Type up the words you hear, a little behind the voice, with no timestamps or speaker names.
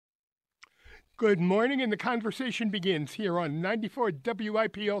Good morning, and the conversation begins here on 94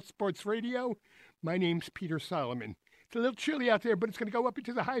 WIPL Sports Radio. My name's Peter Solomon. It's a little chilly out there, but it's going to go up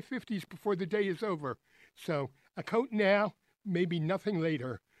into the high 50s before the day is over. So a coat now, maybe nothing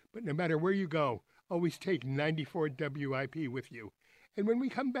later. But no matter where you go, always take 94 WIP with you. And when we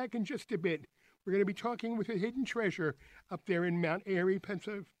come back in just a bit, we're going to be talking with a hidden treasure up there in Mount Airy,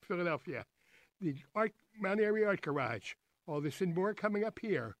 Philadelphia, the Mount Airy Art Garage. All this and more coming up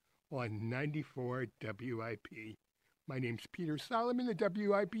here on 94 WIP. My name's Peter Solomon, the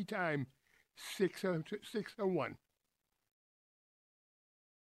WIP time, 6:01.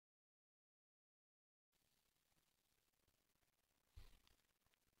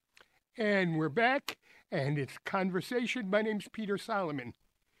 And we're back, and it's Conversation. My name's Peter Solomon.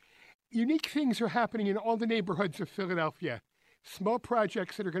 Unique things are happening in all the neighborhoods of Philadelphia. Small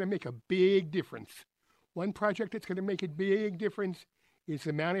projects that are going to make a big difference. One project that's going to make a big difference is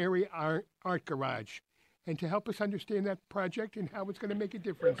the Mount Airy Art Garage. And to help us understand that project and how it's going to make a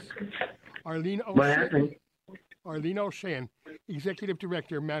difference, Arlene Olshan, Executive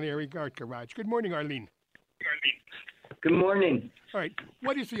Director, Mount Airy Art Garage. Good morning, Arlene. Good morning. All right.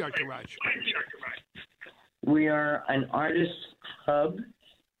 What is the Art Garage? We are an artist hub,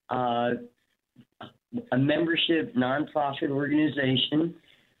 a membership nonprofit organization.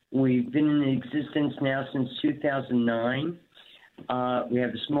 We've been in existence now since 2009. We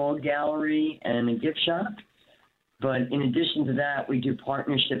have a small gallery and a gift shop. But in addition to that, we do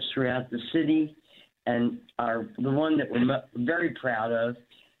partnerships throughout the city. And the one that we're very proud of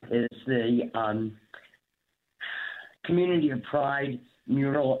is the Community of Pride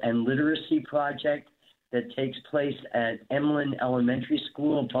Mural and Literacy Project that takes place at Emlyn Elementary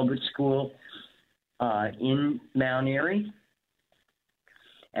School, public school in Mount Airy.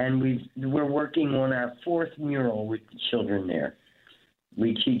 And we're working on our fourth mural with the children there.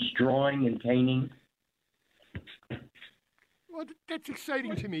 We teach drawing and painting. Well, that's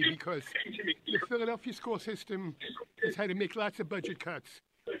exciting to me because the Philadelphia school system has had to make lots of budget cuts,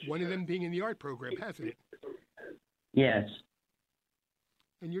 one of them being in the art program, hasn't it? Yes.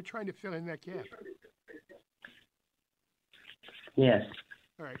 And you're trying to fill in that gap. Yes.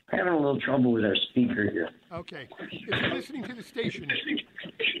 All right. I'm having a little trouble with our speaker here. Okay. If you're listening to the station,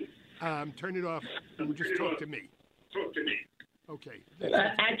 turn it off and just talk to me. Okay.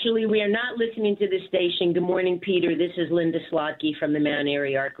 Actually, we are not listening to the station. Good morning, Peter. This is Linda Slotky from the Mount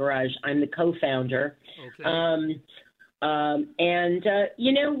Airy Art Garage. I'm the co-founder. Okay.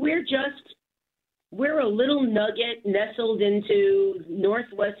 We're a little nugget nestled into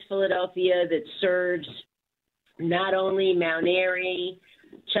Northwest Philadelphia that serves not only Mount Airy,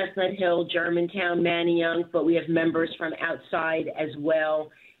 Chestnut Hill, Germantown, Manayunk, but we have members from outside as well.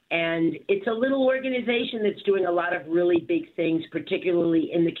 And it's a little organization that's doing a lot of really big things, particularly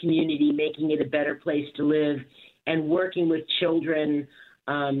in the community, making it a better place to live and working with children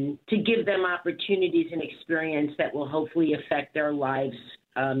to give them opportunities and experience that will hopefully affect their lives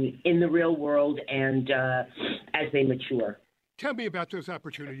in the real world and as they mature. Tell me about those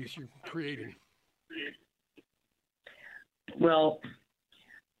opportunities you're creating. Well,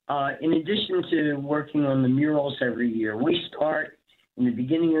 in addition to working on the murals every year, we start in the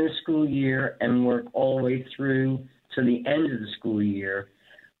beginning of the school year and work all the way through to the end of the school year.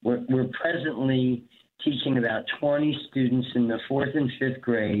 We're presently teaching about 20 students in the 4th and 5th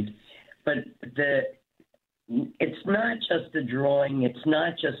grade, but it's not just the drawing, it's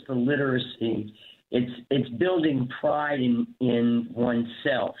not just the literacy, it's building pride in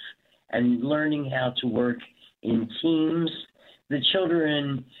oneself and learning how to work in teams. The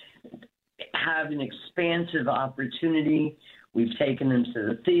children have an expansive opportunity. We've taken them to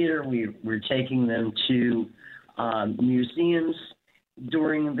the theater. We're taking them to museums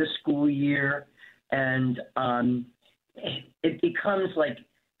during the school year. And it becomes like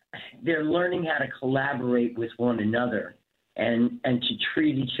they're learning how to collaborate with one another and to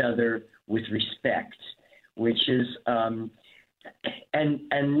treat each other with respect, which is, and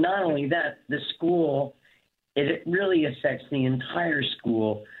not only that, the school, it really affects the entire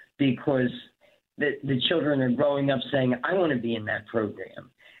school because the children are growing up saying, I want to be in that program.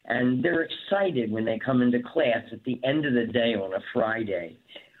 And they're excited when they come into class at the end of the day on a Friday,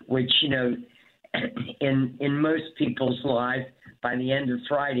 which, in most people's lives, by the end of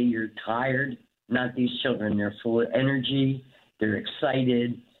Friday, you're tired. Not these children. They're full of energy. They're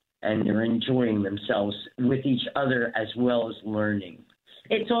excited, and they're enjoying themselves with each other as well as learning.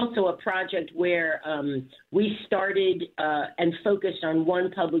 It's also a project where we started and focused on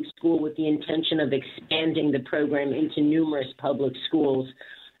one public school with the intention of expanding the program into numerous public schools.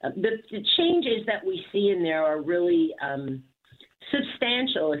 The changes that we see in there are really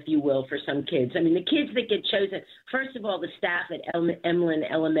substantial, if you will, for some kids. I mean, the kids that get chosen, first of all, the staff at Emlyn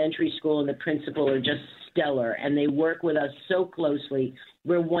Elementary School and the principal are just stellar, and they work with us so closely.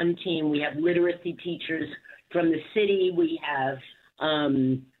 We're one team. We have literacy teachers from the city. We have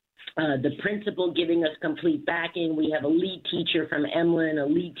the principal giving us complete backing. We have a lead teacher from Emlyn, a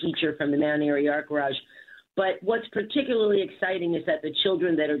lead teacher from the Mount Airy Art Garage. But what's particularly exciting is that the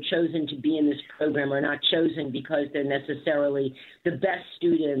children that are chosen to be in this program are not chosen because they're necessarily the best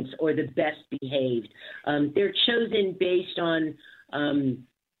students or the best behaved. They're chosen based on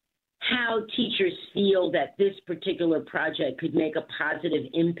how teachers feel that this particular project could make a positive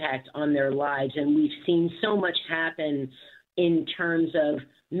impact on their lives. And we've seen so much happen in terms of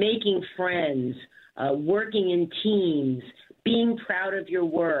making friends, working in teams, being proud of your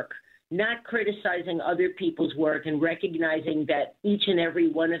work, not criticizing other people's work, and recognizing that each and every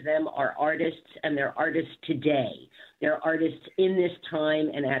one of them are artists, and they're artists today. They're artists in this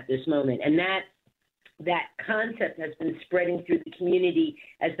time and at this moment. And that concept has been spreading through the community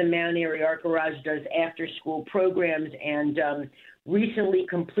as the Mount Airy Art Garage does after-school programs, and recently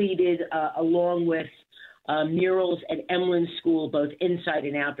completed, along with murals at Emlyn School, both inside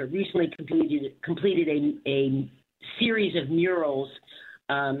and out, but recently completed a series of murals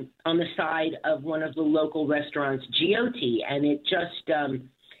on the side of one of the local restaurants, GOT, and it just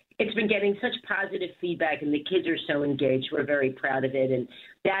it's been getting such positive feedback, and the kids are so engaged. We're very proud of it, and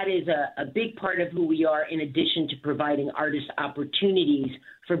that is a big part of who we are, in addition to providing artist opportunities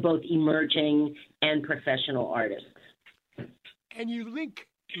for both emerging and professional artists. And you link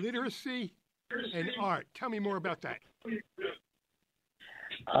literacy and art. Tell me more about that.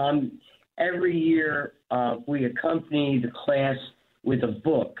 Every year, we accompany the class with a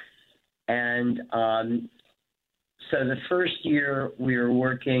book. And so the first year, we were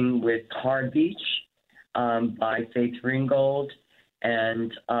working with Tar Beach by Faith Ringgold,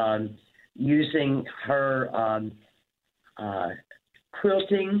 and using her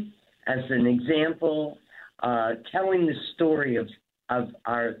quilting as an example, telling the story of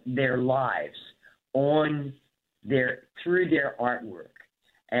their lives through their artwork.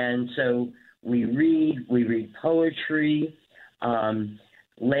 And so we read poetry.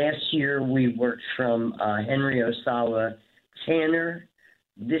 Last year we worked from Henry Osawa Tanner.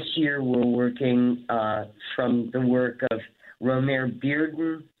 This year we're working from the work of Romare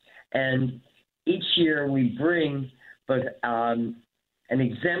Bearden. And each year we bring both an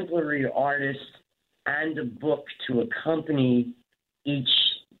exemplary artist and a book to accompany each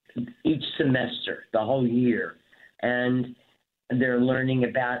semester, the whole year. And they're learning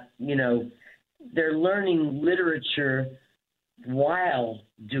about, they're learning literature while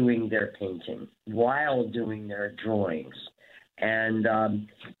doing their painting, while doing their drawings. And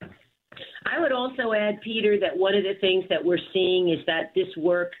I would also add, Peter, that one of the things that we're seeing is that this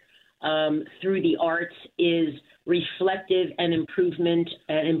work through the arts is reflective and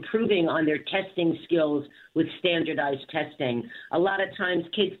improving on their testing skills with standardized testing. A lot of times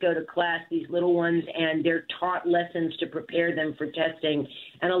kids go to class, these little ones, and they're taught lessons to prepare them for testing,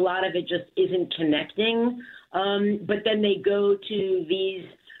 and a lot of it just isn't connecting. But then they go to these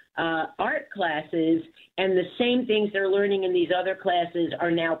art classes, and the same things they're learning in these other classes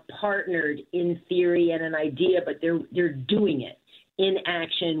are now partnered in theory and an idea, but they're doing it in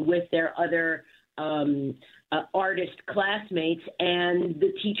action with their other artist classmates, and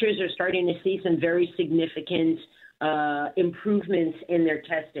the teachers are starting to see some very significant improvements in their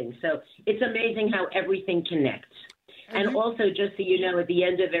testing. So it's amazing how everything connects. And also, just so you know, at the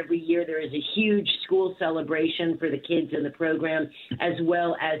end of every year, there is a huge school celebration for the kids in the program, as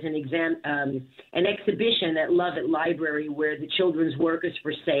well as an exhibition at Lovett Library where the children's work is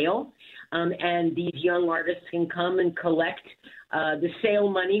for sale. And these young artists can come and collect the sale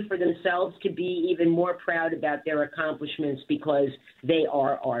money for themselves to be even more proud about their accomplishments because they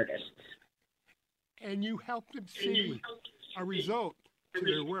are artists. And you help them see a result for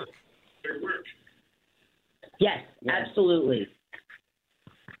their work. Yes, absolutely.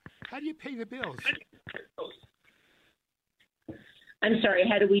 How do you pay the bills? I'm sorry,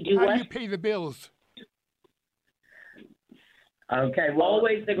 how do we do what? How do you pay the bills? Okay, well,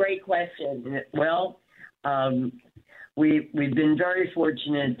 always the great question. Well, we've been very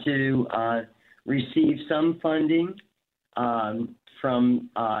fortunate to receive some funding from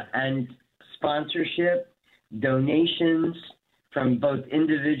and sponsorship, donations from both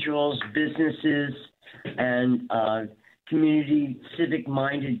individuals, businesses, and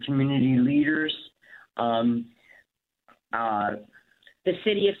civic-minded community leaders. The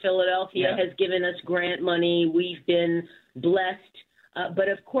city of Philadelphia has given us grant money. We've been blessed But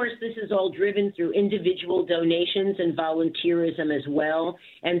of course, this is all driven through individual donations and volunteerism as well.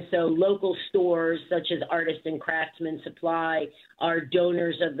 And so local stores such as Artist and Craftsman Supply are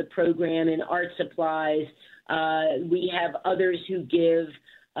donors of the program in art supplies. We have others who give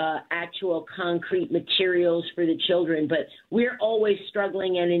actual concrete materials for the children, but we're always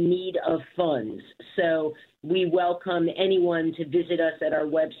struggling and in need of funds. So we welcome anyone to visit us at our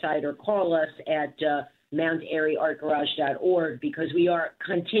website or call us at MountAiryArtGarage.org because we are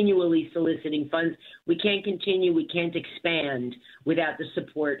continually soliciting funds. We can't continue, we can't expand without the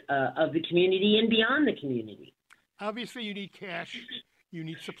support of the community and beyond the community. Obviously, you need cash, you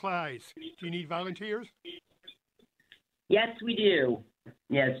need supplies. Do you need volunteers? Yes, we do.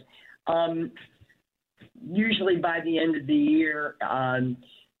 Yes. Usually by the end of the year,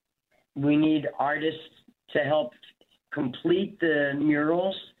 we need artists to help complete the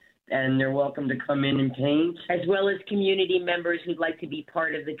murals, and they're welcome to come in and paint. As well as community members who'd like to be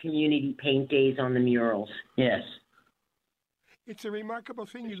part of the community paint days on the murals. Yes. It's a remarkable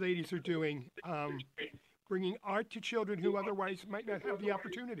thing you ladies are doing, bringing art to children who otherwise might not have the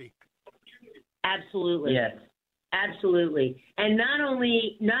opportunity. Absolutely. Yes. Absolutely. And not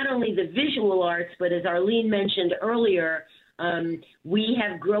only the visual arts, but as Arlene mentioned earlier, we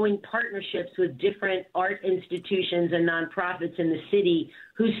have growing partnerships with different art institutions and nonprofits in the city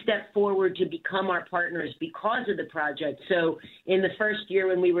who step forward to become our partners because of the project. So in the first year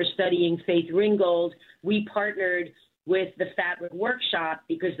when we were studying Faith Ringgold, we partnered with the Fabric Workshop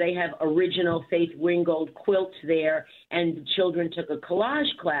because they have original Faith Ringgold quilts there, and the children took a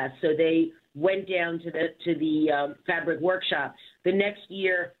collage class. So they went down to the Fabric Workshop. The next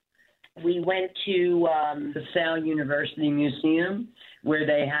year, we went to the Sal University Museum, where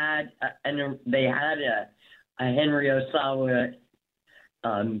they had a Henry Osawa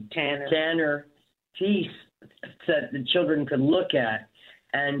Tanner piece that the children could look at.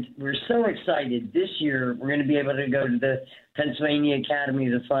 And we're so excited. This year, we're going to be able to go to the Pennsylvania Academy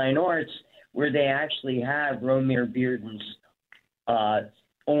of the Fine Arts, where they actually have Romare Bearden's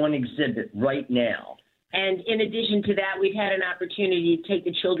on exhibit right now. And in addition to that, we've had an opportunity to take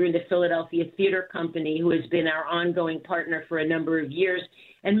the children to Philadelphia Theater Company, who has been our ongoing partner for a number of years.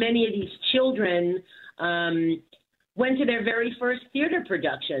 And many of these children went to their very first theater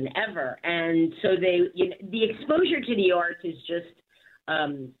production ever. And so the exposure to the arts is just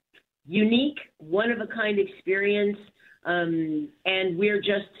unique, one-of-a-kind experience. And we're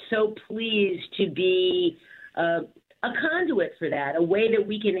just so pleased to be a conduit for that, a way that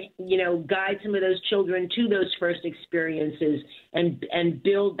we can, guide some of those children to those first experiences and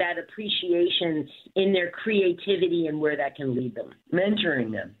build that appreciation in their creativity and where that can lead them.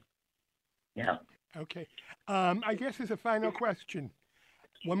 Mentoring them. Yeah. Okay. I guess as a final question,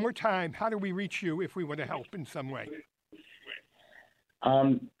 one more time, how do we reach you if we want to help in some way?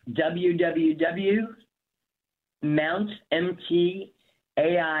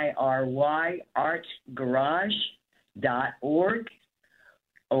 www.MountAiryArtGarage.org,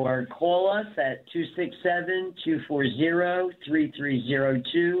 or call us at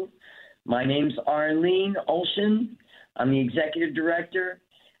 267-240-3302. My name's Arlene Olson. I'm the executive director,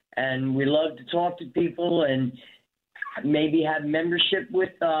 and we love to talk to people and maybe have membership with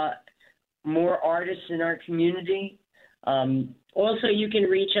more artists in our community. Also, you can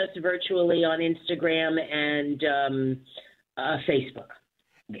reach us virtually on Instagram and Facebook.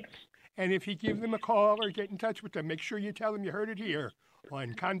 Yes. And if you give them a call or get in touch with them, make sure you tell them you heard it here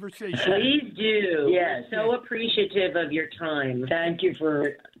on Conversation. Please do. Yes. We're so appreciative of your time. Thank you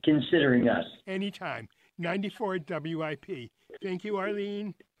for considering us. Anytime. 94 WIP. Thank you,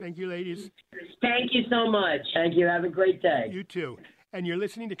 Arlene. Thank you, ladies. Thank you so much. Thank you. Have a great day. You too. And you're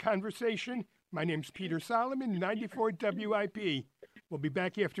listening to Conversation. My name's Peter Solomon, 94 WIP. We'll be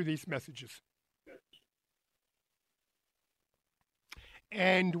back after these messages.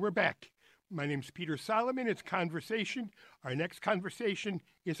 And we're back. My name's Peter Solomon. It's Conversation. Our next conversation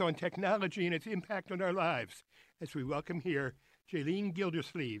is on technology and its impact on our lives as we welcome here Jalen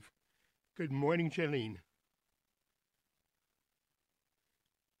Gildersleeve. Good morning, Jalen.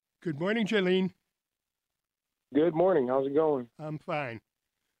 Good morning, Jalen. Good morning. How's it going? I'm fine.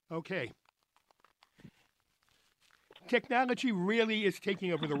 Okay. Technology really is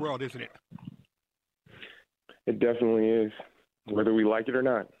taking over the world, isn't it? It definitely is, whether we like it or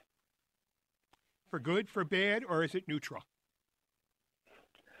not. For good, for bad, or is it neutral?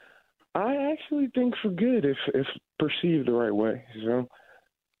 I actually think for good if perceived the right way. So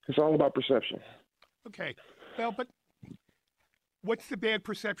it's all about perception. Okay. Well, but what's the bad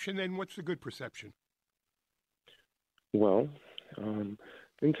perception and what's the good perception? Well, in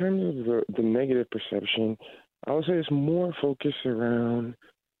terms of the negative perception, I would say it's more focused around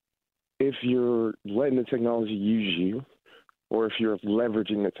if you're letting the technology use you or if you're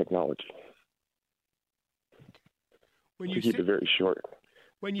leveraging the technology, When to you keep say it very short.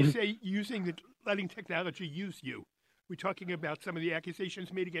 when you say letting technology use you, we're talking about some of the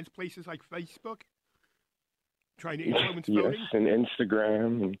accusations made against places like Facebook, trying to influence Yes, voting. and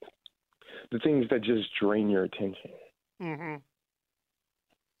Instagram and the things that just drain your attention. Mm-hmm.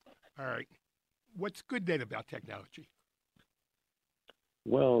 All right. What's good then about technology?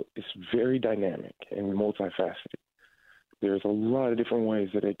 Well, it's very dynamic and multifaceted. There's a lot of different ways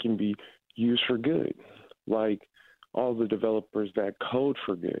that it can be used for good, like all the developers that code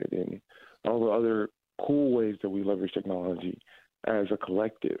for good and all the other cool ways that we leverage technology as a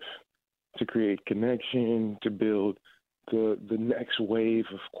collective to create connection, to build the next wave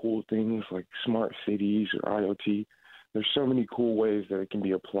of cool things like smart cities or IoT. There's so many cool ways that it can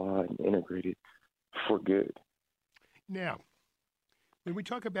be applied and integrated for good. Now, when we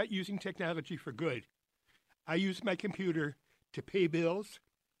talk about using technology for good, I use my computer to pay bills,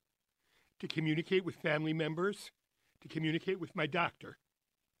 to communicate with family members, to communicate with my doctor.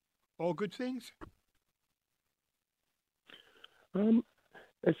 All good things?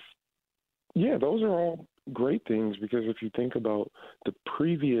 It's Yeah, those are all great things because if you think about the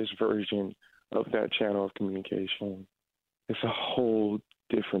previous version of that channel of communication, it's a whole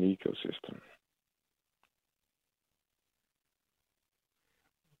different ecosystem.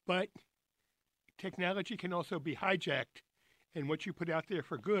 But technology can also be hijacked, and what you put out there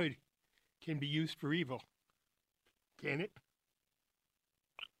for good can be used for evil. Can it?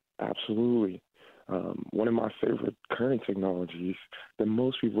 Absolutely. One of my favorite current technologies that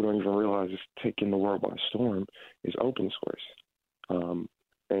most people don't even realize is taking the world by storm is open source.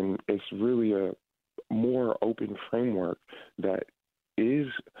 And it's really a more open framework that is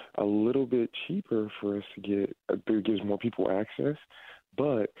a little bit cheaper for us to get, it gives more people access,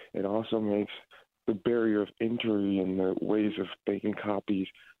 but it also makes the barrier of entry and the ways of making copies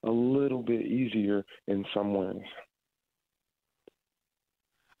a little bit easier in some ways.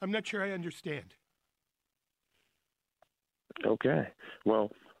 I'm not sure I understand. Okay.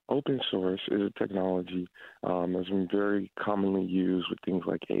 Well, open source is a technology that's been very commonly used with things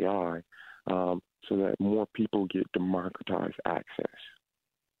like AI, so that more people get democratized access.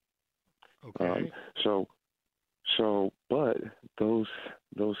 Okay. But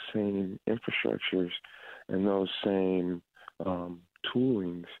those same infrastructures and those same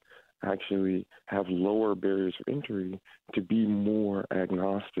toolings actually have lower barriers of entry to be more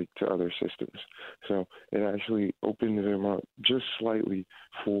agnostic to other systems. So it actually opens them up just slightly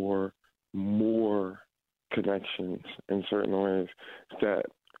for more connections in certain ways that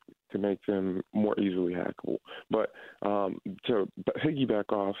to make them more easily hackable. But to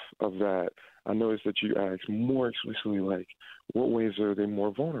piggyback off of that, I noticed that you asked more explicitly, like, what ways are they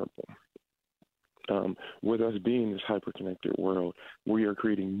more vulnerable? With us being in this hyper-connected world, we are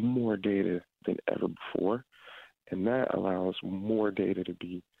creating more data than ever before, and that allows more data to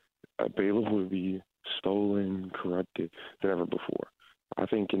be available to be stolen, corrupted than ever before. I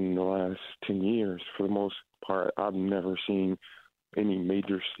think in the last 10 years, for the most part, I've never seen any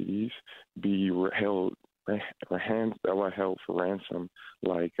major cities be held for ransom.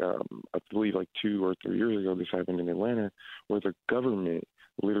 Like I believe like 2 or 3 years ago, this happened in Atlanta, where the government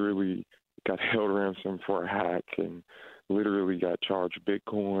literally got held ransom for a hack and literally got charged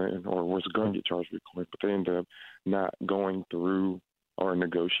Bitcoin or was going to get charged Bitcoin, but they ended up not going through or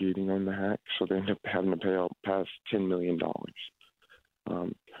negotiating on the hack, so they ended up having to pay out past $10 million.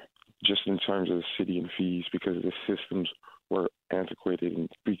 Just in terms of the city and fees, because the systems were antiquated and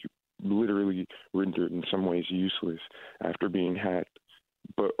literally rendered in some ways useless after being hacked,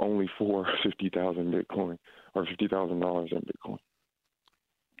 but only for 50,000 Bitcoin or $50,000 in Bitcoin.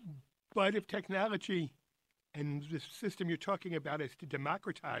 But if technology and the system you're talking about is to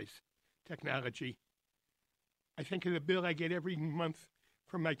democratize technology, I think of the bill I get every month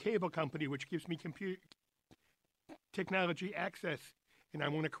from my cable company, which gives me technology access, and I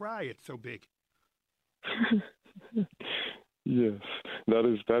want to cry. It's so big. Yes, that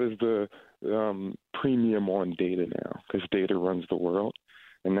is the premium on data now, because data runs the world,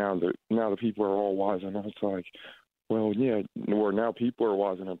 and now the people are all wise enough. It's like, well, yeah, or now people are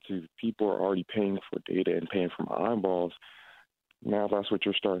wise enough to people are already paying for data and paying for my eyeballs. Now that's what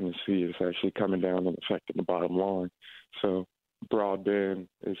you're starting to see. It's actually coming down and affecting the bottom line. So broadband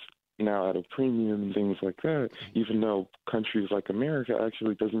is now at a premium and things like that, even though countries like America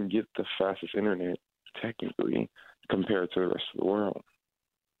actually doesn't get the fastest internet technically compared to the rest of the world.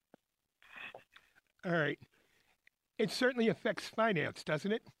 All right. It certainly affects finance,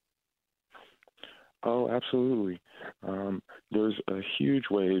 doesn't it? Oh, absolutely. There's a huge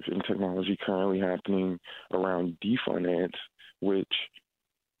wave in technology currently happening around definance, which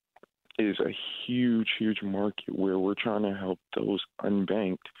is a huge, huge market where we're trying to help those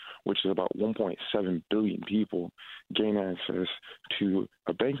unbanked, which is about 1.7 billion people, gain access to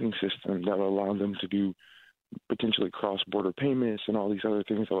a banking system that will allow them to do potentially cross-border payments and all these other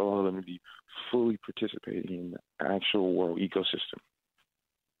things that will allow them to be fully participating in the actual world ecosystem.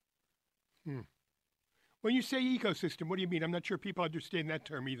 Hmm. When you say ecosystem, what do you mean? I'm not sure people understand that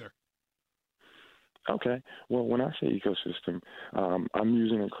term either. Okay. Well, when I say ecosystem, I'm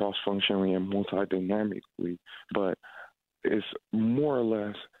using it cross-functionally and multi-dynamically, but it's more or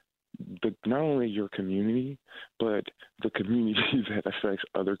less not only your community, but the community that affects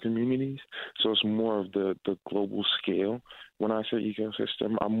other communities. So it's more of the global scale. When I say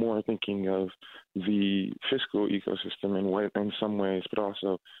ecosystem, I'm more thinking of the fiscal ecosystem in some ways, but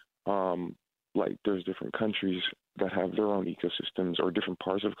also like there's different countries that have their own ecosystems or different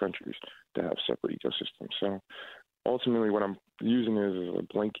parts of countries that have separate ecosystems. So ultimately what I'm using is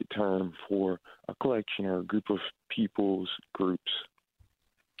a blanket term for a collection or a group of people's groups.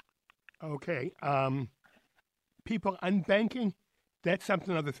 Okay. People unbanking, that's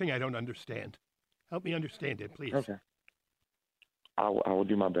another thing I don't understand. Help me understand it, please. Okay. I will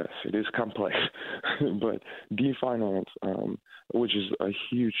do my best. It is complex, but definance, which is a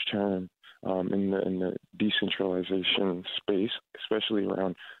huge term in the decentralization space, especially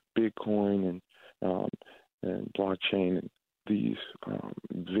around Bitcoin and blockchain and these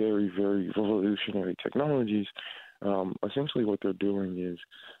very, very revolutionary technologies. Essentially, what they're doing is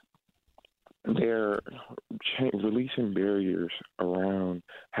they're releasing barriers around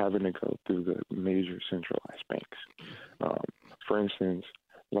having to go through the major centralized banks. For instance,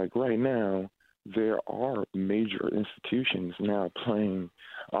 like right now, there are major institutions now playing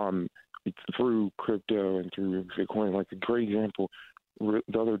through crypto and through Bitcoin. Like a great example,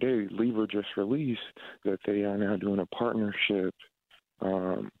 the other day, Libra just released that they are now doing a partnership,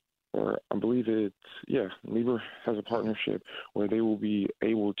 or I believe Libra has a partnership where they will be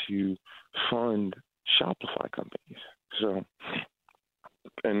able to fund Shopify companies. So,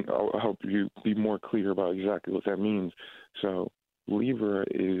 and I'll help you be more clear about exactly what that means. So, Libra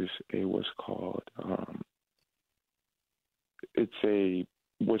is what's called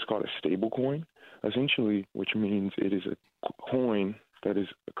a stable coin, essentially, which means it is a coin that is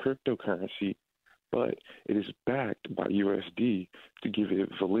a cryptocurrency, but it is backed by USD to give it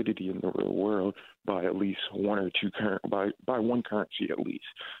validity in the real world by at least one currency at least,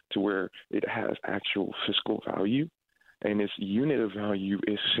 to where it has actual fiscal value, and its unit of value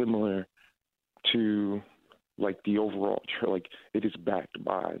is similar to like the overall, like it is backed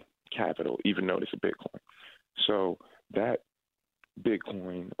by capital, even though it's a Bitcoin. So that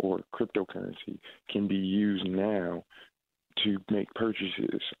Bitcoin or cryptocurrency can be used now to make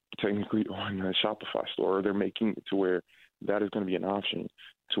purchases technically on the Shopify store, or they're making it to where that is going to be an option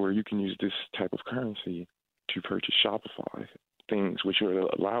to where you can use this type of currency to purchase Shopify things, which will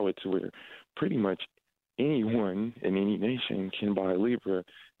allow it to where pretty much anyone in any nation can buy Libra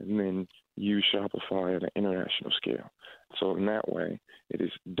and then use Shopify at an international scale. So in that way, it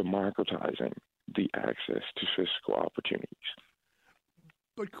is democratizing the access to fiscal opportunities.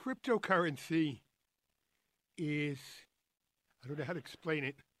 But cryptocurrency is, I don't know how to explain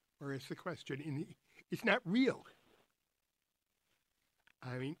it, or ask the question, it's not real.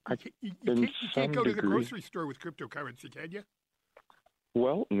 I mean, you can't go to the grocery store with cryptocurrency, can you?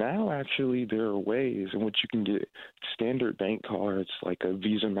 Well, now actually there are ways in which you can get standard bank cards like a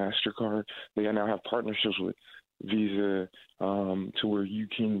Visa, MasterCard. They now have partnerships with Visa to where you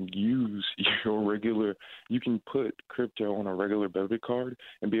can use you can put crypto on a regular debit card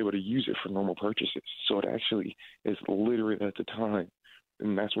and be able to use it for normal purchases. So it actually is literally at the time,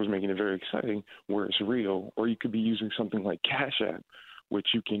 and that's what's making it very exciting, where it's real. Or you could be using something like Cash App, which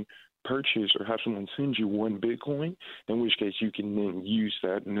you can purchase or have someone send you one Bitcoin, in which case you can then use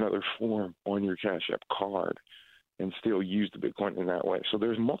that in another form on your Cash App card and still use the Bitcoin in that way. So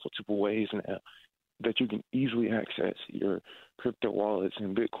there's multiple ways now that you can easily access your crypto wallets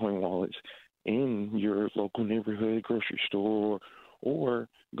and Bitcoin wallets in your local neighborhood grocery store or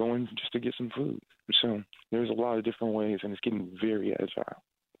going just to get some food. So there's a lot of different ways, and it's getting very agile.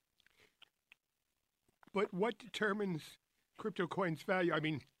 But what determines crypto coin's value? I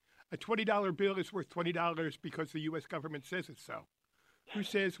mean, a $20 bill is worth $20 because the U.S. government says it's so. Who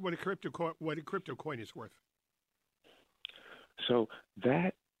says what a crypto coin is worth? So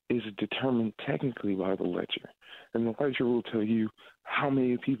that is determined technically by the ledger. And the ledger will tell you how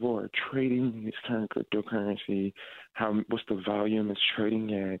many people are trading this current cryptocurrency, what's the volume it's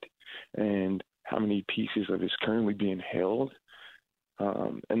trading at, and how many pieces of it's currently being held.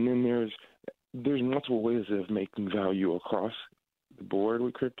 And then there's multiple ways of making value across the board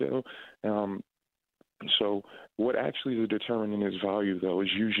with crypto. So what actually is determining its value, though, is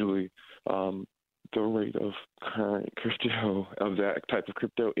usually the rate of current crypto, of that type of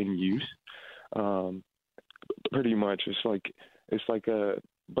crypto in use. Pretty much,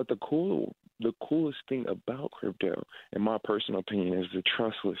 but the coolest thing about crypto, in my personal opinion, is the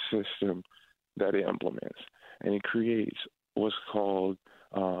trustless system that it implements, and it creates what's called,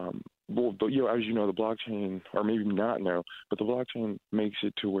 as you know, the blockchain, or maybe not know, but the blockchain makes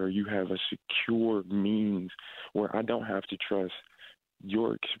it to where you have a secure means where I don't have to trust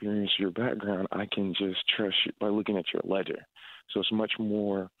your experience, your background. I can just trust you by looking at your ledger. So it's much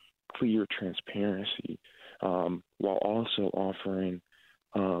more clear transparency, while also offering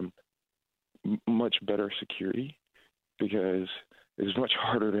much better security, because it's much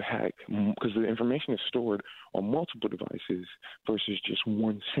harder to hack because the information is stored on multiple devices versus just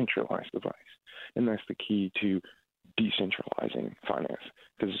one centralized device. And that's the key to decentralizing finance,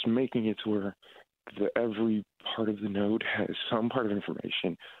 because it's making it to where every part of the node has some part of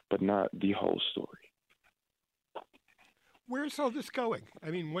information, but not the whole story. Where's all this going? I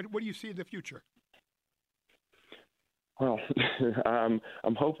mean, what do you see in the future? Well, I'm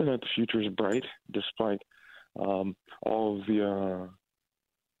hoping that the future is bright, despite all of the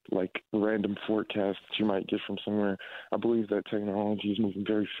random forecasts that you might get from somewhere. I believe that technology is moving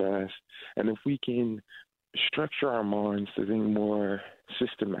very fast, and if we can structure our minds to think more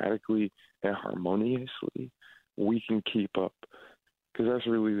systematically and harmoniously, we can keep up. Because that's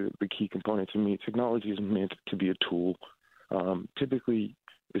really the key component to me. Technology is meant to be a tool. Typically,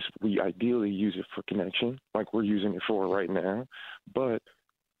 we ideally use it for connection, like we're using it for right now. But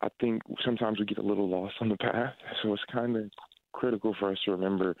I think sometimes we get a little lost on the path. So it's kind of critical for us to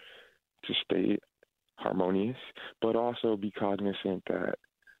remember to stay harmonious, but also be cognizant that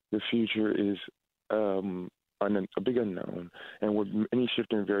the future is a big unknown. And with any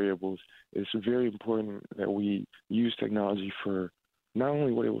shifting variables, it's very important that we use technology for not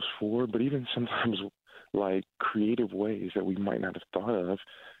only what it was for, but even sometimes like creative ways that we might not have thought of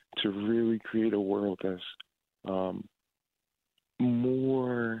to really create a world that's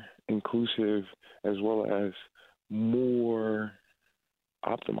more inclusive, as well as more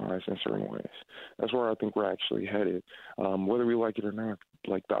optimized in certain ways. That's where I think we're actually headed. Whether we like it or not,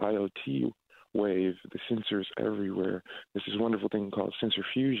 like the IoT wave, the sensors everywhere. There's this wonderful thing called sensor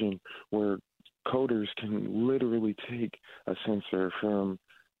fusion, where coders can literally take a sensor from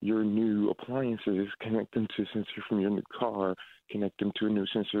your new appliances, connect them to a sensor from your new car, connect them to new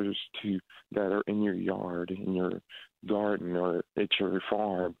sensors that are in your yard, in your garden, or at your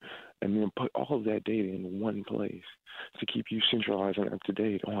farm, and then put all of that data in one place to keep you centralized and up to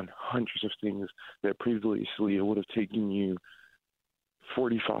date on hundreds of things that previously it would have taken you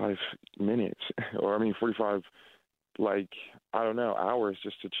 45 minutes, 45 hours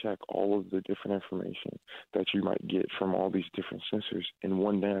just to check all of the different information that you might get from all these different sensors in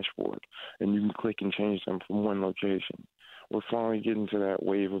one dashboard, and you can click and change them from one location. We're finally getting to that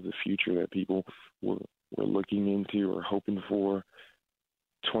wave of the future that people were looking into or hoping for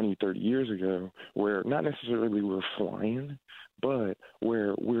 20, 30 years ago, where not necessarily we're flying, but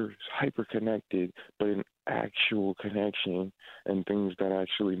where we're hyper-connected, but in actual connection and things that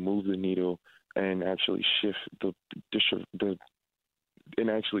actually move the needle and actually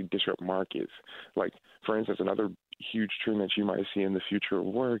actually disrupt markets. Like, for instance, another huge trend that you might see in the future of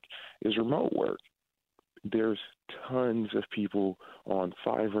work is remote work. There's tons of people on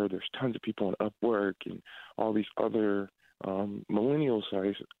Fiverr, there's tons of people on Upwork and all these other millennial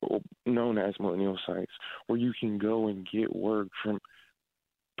sites, known as millennial sites, where you can go and get work from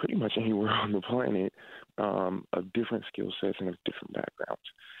pretty much anywhere on the planet, of different skill sets and of different backgrounds.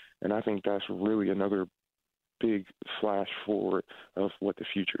 And I think that's really another big flash forward of what the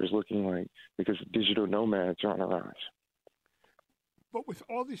future is looking like, because digital nomads are on the rise. But with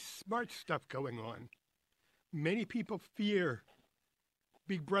all this smart stuff going on, many people fear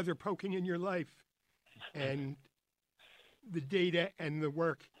Big Brother poking in your life and the data and the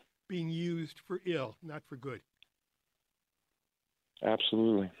work being used for ill, not for good.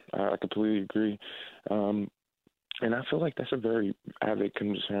 Absolutely. I completely agree. And I feel like that's a very avid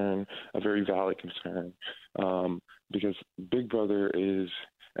concern, a very valid concern, because Big Brother is,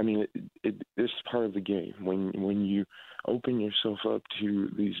 it's part of the game. When you open yourself up to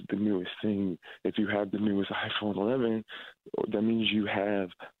the newest thing, if you have the newest iPhone 11, that means you have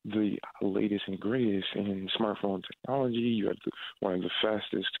the latest and greatest in smartphone technology. You have one of the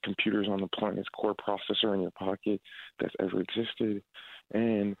fastest computers on the planet's core processor in your pocket that's ever existed.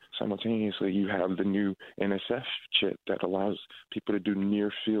 And simultaneously, you have the new NSF chip that allows people to do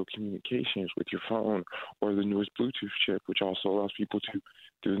near-field communications with your phone, or the newest Bluetooth chip, which also allows people to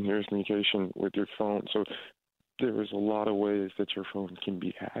do nearest communication with your phone. So there is a lot of ways that your phone can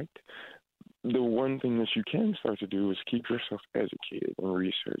be hacked. The one thing that you can start to do is keep yourself educated and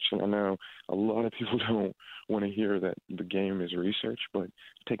research. And I know a lot of people don't want to hear that the game is research, but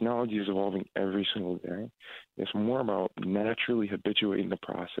technology is evolving every single day. It's more about naturally habituating the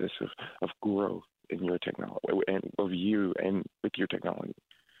process of growth in your technology and of you and with your technology.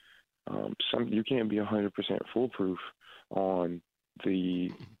 You can't be 100% foolproof on the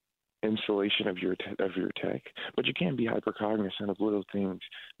installation of your tech, but you can be hyper cognizant of little things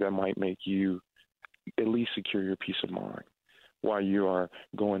that might make you at least secure your peace of mind while you are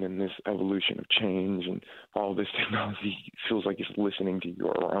going in this evolution of change, and all this technology feels like it's listening to you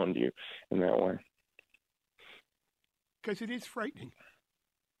or around you in that way. Because it is frightening.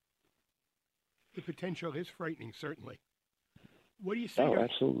 The potential is frightening, certainly. What do you say?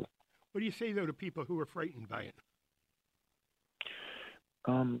 Absolutely. What do you say, though, to people who are frightened by it?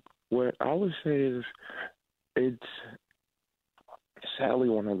 What I would say is it's sadly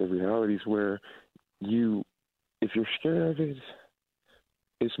one of the realities where if you're scared of it,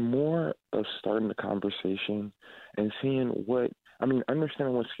 it's more of starting the conversation and seeing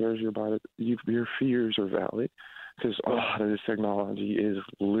understanding what scares you about it. Your fears are valid because a lot of this technology is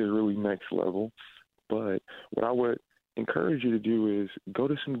literally next level. But what I would encourage you to do is go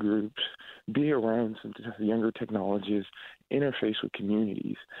to some groups, be around some younger technologists, interface with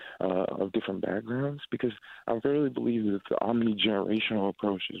communities of different backgrounds, because I really believe that the omni-generational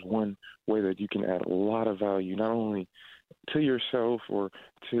approach is one way that you can add a lot of value, not only to yourself or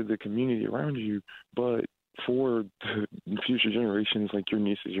to the community around you, but for the future generations like your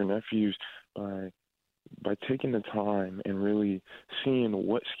nieces, your nephews, by taking the time and really seeing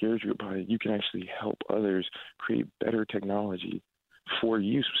what scares you about it, you can actually help others create better technology for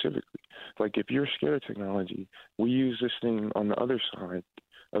you specifically. Like if you're scared of technology, we use this thing on the other side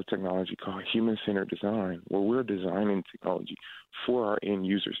of technology called human-centered design, where we're designing technology for our end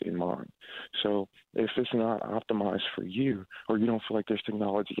users in mind. So if it's not optimized for you, or you don't feel like there's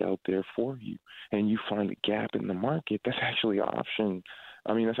technology out there for you, and you find a gap in the market, that's actually an option.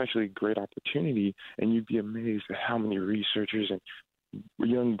 That's actually a great opportunity, and you'd be amazed at how many researchers and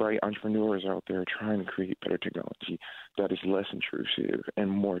young, bright entrepreneurs out there trying to create better technology that is less intrusive and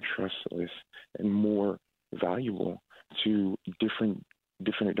more trustless and more valuable to different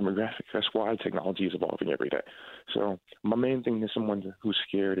demographics. That's why technology is evolving every day. So my main thing to someone who's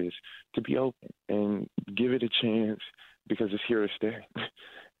scared is to be open and give it a chance, because it's here to stay.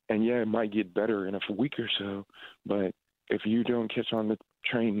 And yeah, it might get better in a week or so, but if you don't catch on the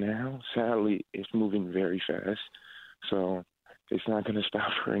train now, sadly, it's moving very fast. So it's not going to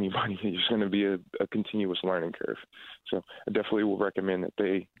stop for anybody. It's going to be a continuous learning curve. So I definitely will recommend that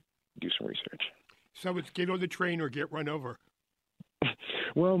they do some research. So it's get on the train or get run over.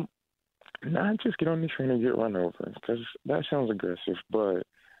 Well, not just get on the train or get run over, because that sounds aggressive, but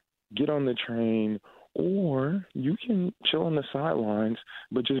get on the train, or you can chill on the sidelines,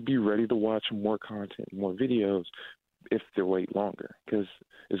 but just be ready to watch more content, more videos if they wait longer, because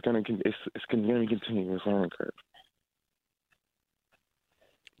it's going to be continuous learning curve.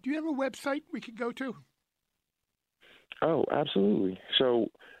 Do you have a website we could go to? Oh, absolutely. So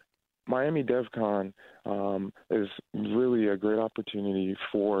Miami DevCon is really a great opportunity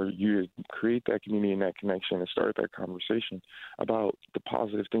for you to create that community and that connection and start that conversation about the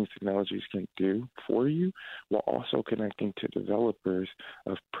positive things technologies can do for you, while also connecting to developers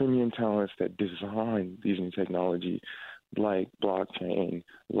of premium talents that design these new technology like blockchain,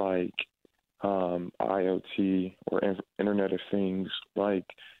 like IoT or Internet of Things, like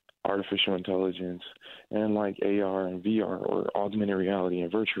artificial intelligence, and like AR and VR or augmented reality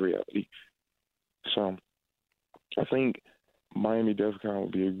and virtual reality. So I think Miami DevCon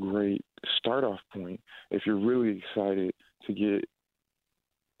would be a great start-off point if you're really excited to get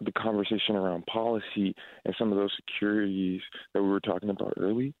the conversation around policy and some of those securities that we were talking about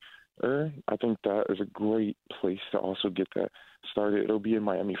earlier. I think that is a great place to also get that started. It'll be in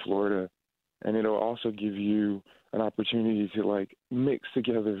Miami, Florida, and it'll also give you an opportunity to mix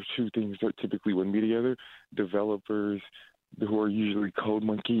together two things that typically wouldn't be together: developers who are usually code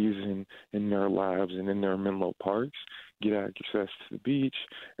monkeys in their labs and in their Menlo parks get access to the beach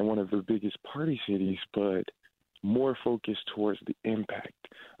and one of the biggest party cities, but more focused towards the impact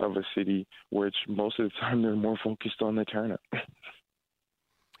of a city, which most of the time they're more focused on the turn up.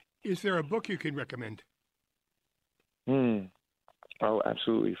 Is there a book you can recommend? Oh,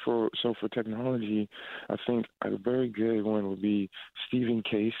 absolutely. For technology, I think a very good one would be Stephen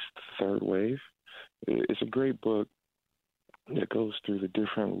Case, Third Wave. It's a great book that goes through the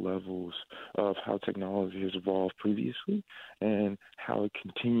different levels of how technology has evolved previously and how it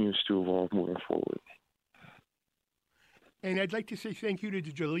continues to evolve moving forward. And I'd like to say thank you to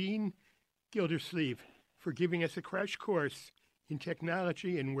Jalen Gildersleeve for giving us a crash course in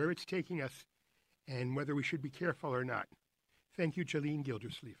technology and where it's taking us and whether we should be careful or not. Thank you, Jalen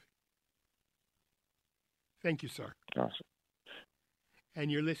Gildersleeve. Thank you, sir. Awesome.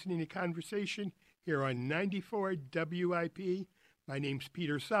 And you're listening to Conversation here on 94 WIP. My name's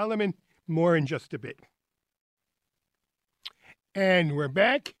Peter Solomon. More in just a bit. And we're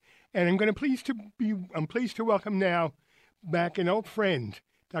back, and I'm pleased to welcome now back an old friend,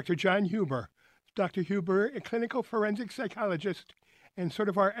 Dr. John Huber. Dr. Huber, a clinical forensic psychologist and sort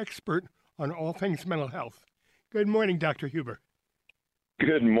of our expert on all things mental health. Good morning, Dr. Huber.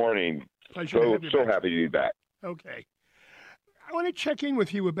 Good morning. Pleasure to have you back. Happy to be back. Okay. I want to check in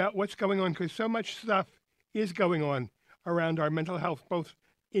with you about what's going on because so much stuff is going on around our mental health, both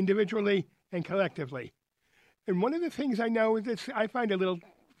individually and collectively. And one of the things I know that I find a little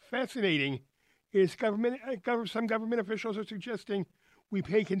fascinating is some government officials are suggesting we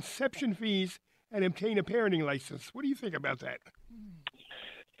pay conception fees and obtain a parenting license. What do you think about that?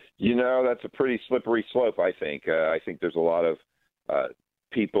 You know, that's a pretty slippery slope, I think. I think there's a lot of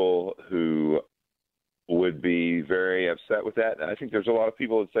people who would be very upset with that. And I think there's a lot of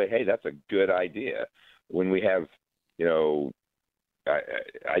people that say, hey, that's a good idea. When we have,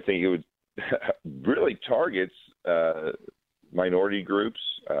 I think it would really targets minority groups,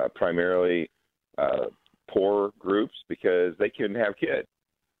 primarily poor groups, because they couldn't have kids.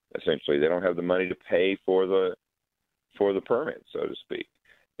 Essentially, they don't have the money to pay for the permit, so to speak.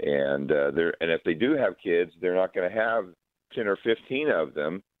 And if they do have kids, they're not going to have 10 or 15 of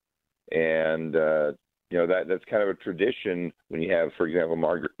them. And that's kind of a tradition when you have, for example,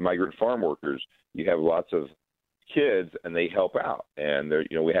 migrant farm workers. You have lots of kids, and they help out. And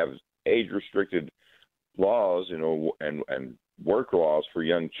we have age-restricted laws, and work laws for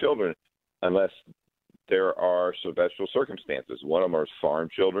young children, unless there are special circumstances. One of them is farm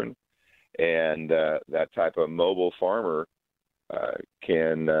children, and that type of mobile farmer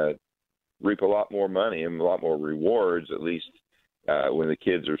can reap a lot more money and a lot more rewards, at least when the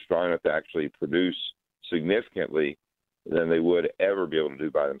kids are strong enough to actually produce significantly than they would ever be able to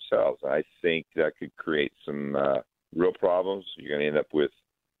do by themselves. I think that could create some real problems. You're going to end up with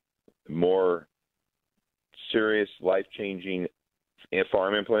more serious, life-changing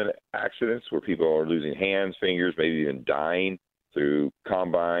farm implement accidents where people are losing hands, fingers, maybe even dying through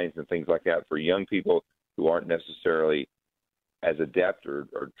combines and things like that for young people who aren't necessarily as adept or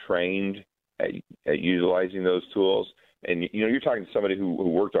trained at utilizing those tools. And, you're talking to somebody who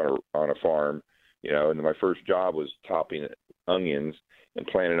worked on a farm, and my first job was topping onions and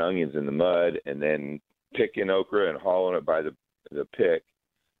planting onions in the mud and then picking okra and hauling it by the pick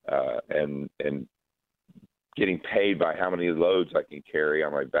and getting paid by how many loads I can carry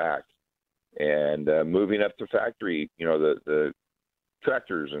on my back, and moving up to factory, the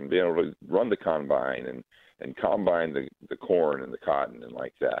tractors, and being able to run the combine and combine the corn and the cotton and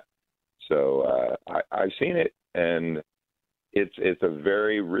like that. So I've seen it, and it's a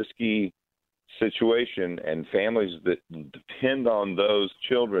very risky situation, and families that depend on those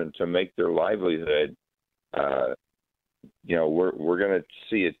children to make their livelihood, we're going to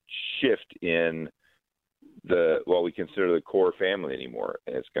see a shift in what we consider the core family anymore.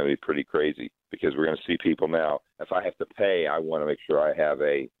 And it's going to be pretty crazy because we're going to see people now, if I have to pay, I want to make sure I have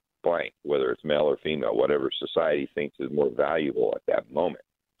a blank, whether it's male or female, whatever society thinks is more valuable at that moment.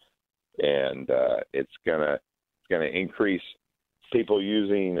 And it's going to increase people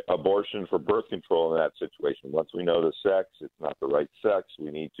using abortion for birth control in that situation. Once we know the sex, it's not the right sex,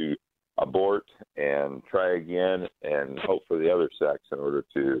 we need to abort and try again and hope for the other sex in order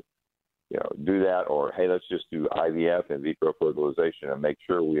to do that, or, hey, let's just do IVF and vitro fertilization and make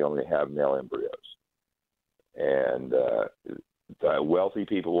sure we only have male embryos. And the wealthy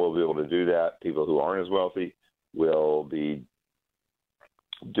people will be able to do that. People who aren't as wealthy will be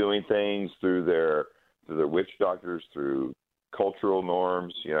doing things through their witch doctors, through cultural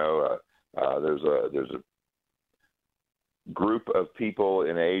norms. There's a group of people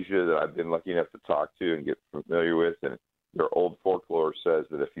in Asia that I've been lucky enough to talk to and get familiar with, and their old folklore says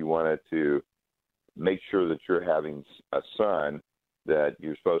that if you wanted to make sure that you're having a son, that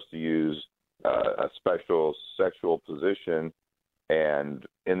you're supposed to use a special sexual position, and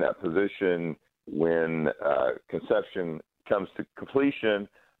in that position, when conception comes to completion,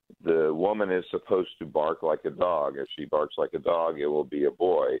 the woman is supposed to bark like a dog. If she barks like a dog, it will be a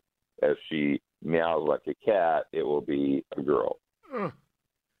boy. If she meows like a cat, it will be a girl.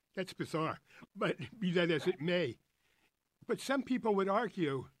 That's bizarre, but be that as it may. But some people would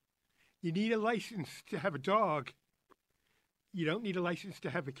argue you need a license to have a dog. You don't need a license to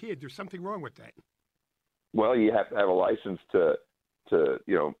have a kid. There's something wrong with that. Well, you have to have a license to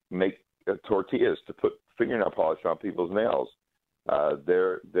make tortillas, to put fingernail polish on people's nails.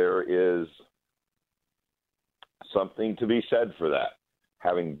 There is something to be said for that,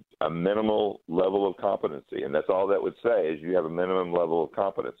 having a minimal level of competency, and that's all that would say is you have a minimum level of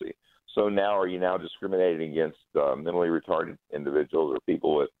competency. So now, are you now discriminating against mentally retarded individuals or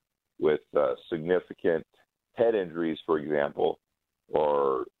people with significant head injuries, for example,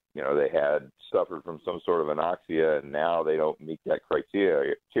 or they had suffered from some sort of anoxia and now they don't meet that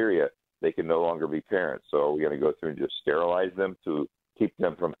criteria? They can no longer be parents. So are we going to go through and just sterilize them to keep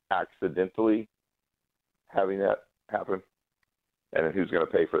them from accidentally having that happen? And then who's going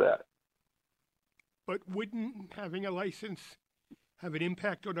to pay for that? But wouldn't having a license have an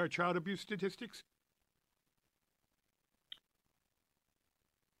impact on our child abuse statistics?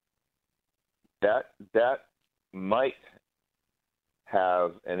 That might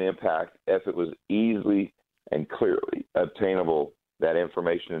have an impact if it was easily and clearly obtainable, that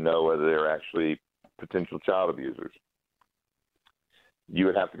information, to know whether they're actually potential child abusers. You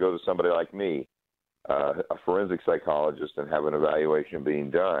would have to go to somebody like me, a forensic psychologist, and have an evaluation being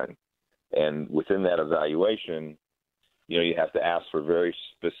done. And within that evaluation, you have to ask for very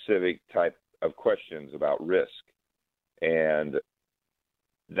specific type of questions about risk. And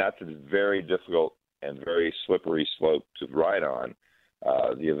that's a very difficult and very slippery slope to ride on.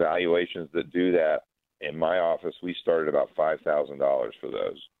 The evaluations that do that in my office, we started about $5,000 for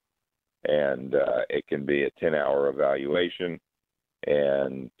those. And it can be a 10-hour evaluation,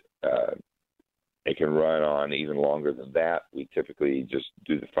 and it can run on even longer than that. We typically just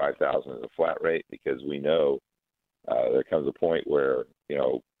do the $5,000 as a flat rate because we know there comes a point where,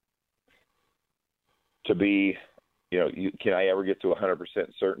 to be, can I ever get to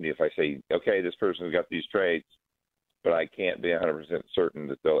 100% certainty if I say, okay, this person's got these traits, but I can't be 100% certain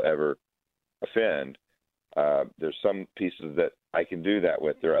that they'll ever offend. There's some pieces that I can do that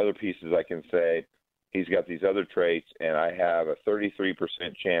with. There are other pieces I can say, he's got these other traits, and I have a 33%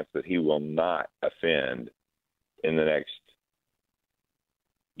 chance that he will not offend in the next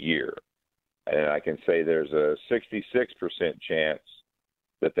year. And I can say there's a 66% chance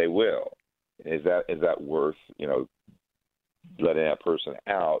that they will. Is that worth, letting that person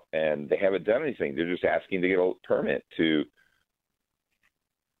out? And they haven't done anything. They're just asking to get a permit to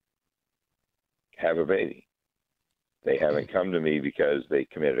have a baby. They haven't come to me because they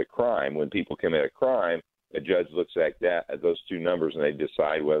committed a crime. When people commit a crime, a judge looks at those two numbers, and they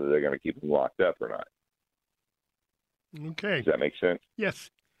decide whether they're going to keep them locked up or not. Okay. Does that make sense? Yes,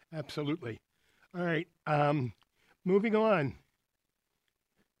 absolutely. All right. Moving on.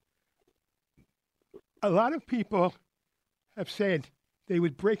 A lot of people have said they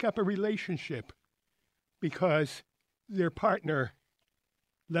would break up a relationship because their partner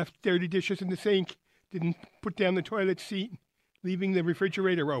left dirty dishes in the sink, didn't put down the toilet seat, leaving the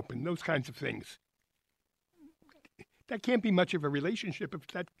refrigerator open, those kinds of things. That can't be much of a relationship if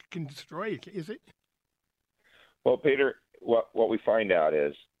that can destroy it, is it? Well, Peter, what we find out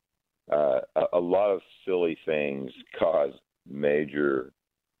is a lot of silly things cause major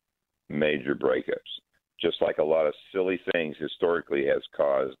breakups. Just like a lot of silly things historically has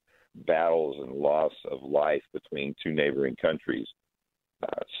caused battles and loss of life between two neighboring countries.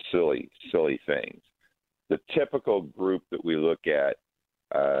 Silly things. The typical group that we look at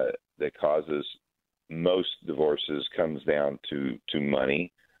that causes most divorces comes down to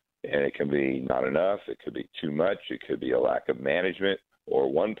money, and it can be not enough, it could be too much, it could be a lack of management,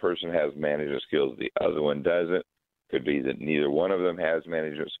 or one person has management skills, the other one doesn't. It could be that neither one of them has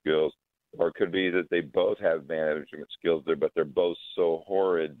management skills, or it could be that they both have management skills there, but they're both so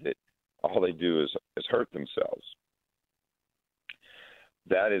horrid that all they do is hurt themselves.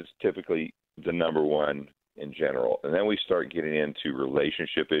 That is typically the number one in general. And then we start getting into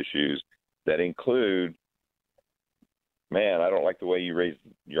relationship issues that include, man, I don't like the way you raise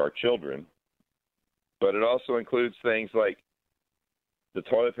our children. But it also includes things like the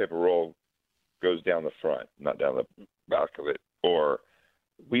toilet paper roll goes down the front, not down the back of it. Or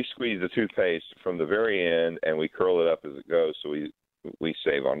we squeeze the toothpaste from the very end and we curl it up as it goes so we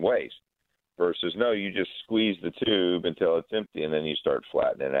save on waste. Versus, no, you just squeeze the tube until it's empty and then you start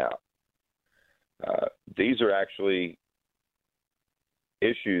flattening it out. These are actually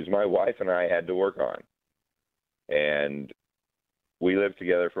issues my wife and I had to work on. And we lived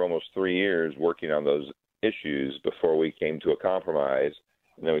together for almost 3 years working on those issues before we came to a compromise.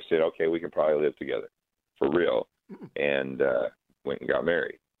 And then we said, okay, we can probably live together for real, and went and got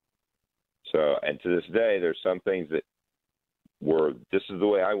married. So, and to this day, there's some things that were, this is the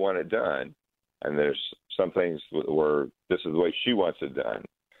way I want it done. And there's some things where this is the way she wants it done.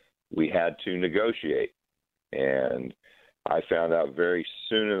 We had to negotiate. And I found out very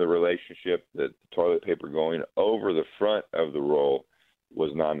soon in the relationship that the toilet paper going over the front of the roll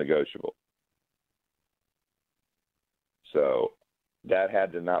was non-negotiable. So that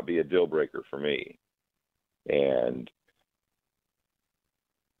had to not be a deal breaker for me. And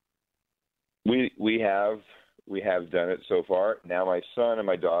we have done it so far. Now my son and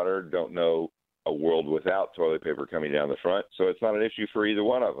my daughter don't know a world without toilet paper coming down the front, so it's not an issue for either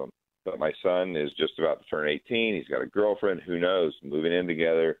one of them. But my son is just about to turn 18. He's got a girlfriend. Who knows? Moving in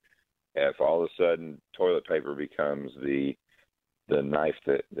together. If all of a sudden toilet paper becomes the knife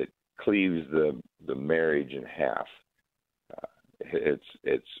that cleaves the marriage in half,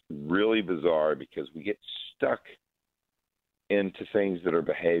 it's really bizarre because we get stuck into things that are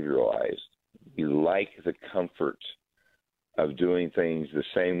behavioralized. We like the comfort of doing things the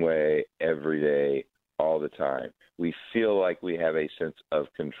same way every day, all the time. We feel like we have a sense of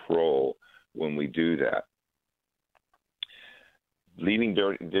control when we do that. Leaving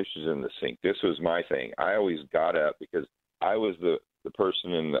dirty dishes in the sink. This was my thing. I always got up because I was the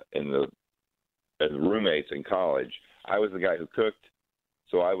person in the roommates in college. I was the guy who cooked,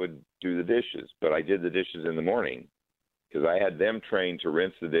 so I would do the dishes. But I did the dishes in the morning because I had them trained to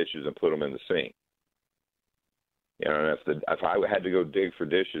rinse the dishes and put them in the sink. You know, and if I had to go dig for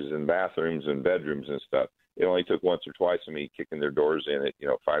dishes in bathrooms and bedrooms and stuff, it only took once or twice of me kicking their doors in at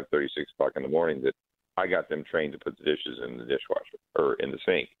 5:30, 6 o'clock in the morning that I got them trained to put the dishes in the dishwasher or in the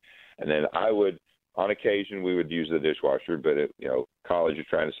sink. And then I would, on occasion, we would use the dishwasher, but college is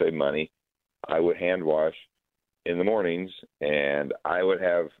trying to save money. I would hand wash in the mornings, and I would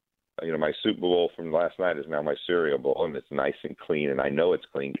have, my soup bowl from last night is now my cereal bowl, and it's nice and clean, and I know it's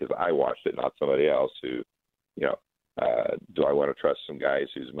clean because I washed it, not somebody else who, do I want to trust some guys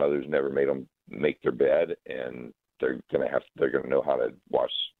whose mothers never made them make their bed, and they're gonna know how to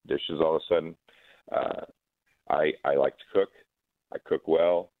wash dishes all of a sudden? I like to cook. I cook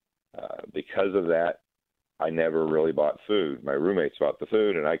well. Because of that, I never really bought food. My roommates bought the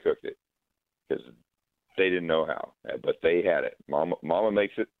food, and I cooked it because they didn't know how, but they had it. Mama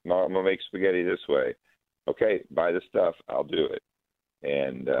makes it. Mama makes spaghetti this way. Okay, buy the stuff. I'll do it.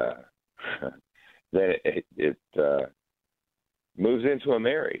 And then it moves into a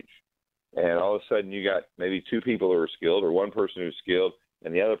marriage, and all of a sudden you got maybe two people who are skilled, or one person who's skilled,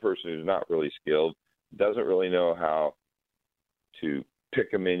 and the other person who's not really skilled, doesn't really know how to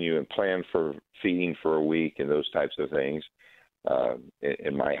pick a menu and plan for feeding for a week and those types of things.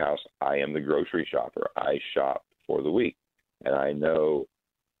 In my house, I am the grocery shopper. I shop for the week, and I know,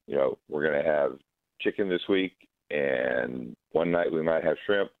 we're going to have chicken this week, and one night we might have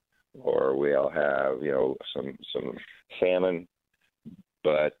shrimp, or we'll have, some salmon,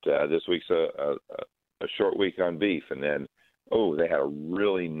 but this week's a short week on beef. And then, they had a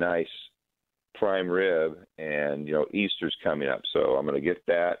really nice prime rib, and, Easter's coming up, so I'm going to get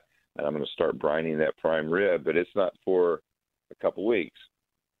that, and I'm going to start brining that prime rib, but it's not for a couple weeks.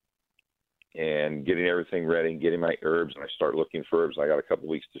 And getting everything ready and getting my herbs, and I start looking for herbs. I got a couple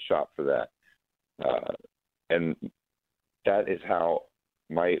weeks to shop for that. And that is how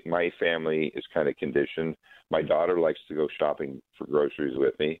my family is kind of conditioned. My daughter likes to go shopping for groceries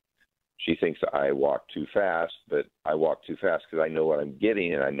with me. She thinks I walk too fast, but I walk too fast because I know what I'm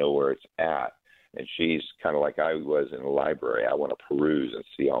getting and I know where it's at. And she's kind of like I was in a library. I want to peruse and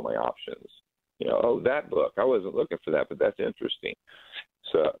see all my options. That book, I wasn't looking for that, but that's interesting.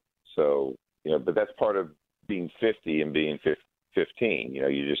 So but that's part of being 50 and being 15.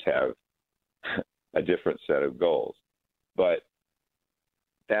 You just have a different set of goals. But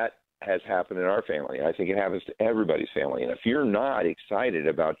that has happened in our family. I think it happens to everybody's family. And if you're not excited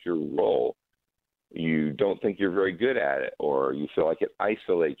about your role, you don't think you're very good at it, or you feel like it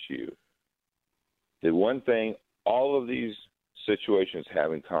isolates you. The one thing all of these situations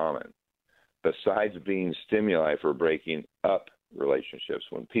have in common, besides being stimuli for breaking up relationships,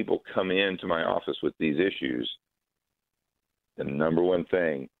 when people come into my office with these issues, the number one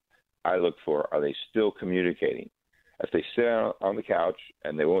thing I look for, are they still communicating? If they sit down on the couch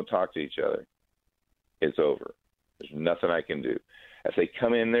and they won't talk to each other, it's over. There's nothing I can do. If they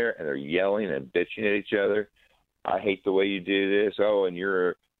come in there and they're yelling and bitching at each other, I hate the way you do this. Oh, and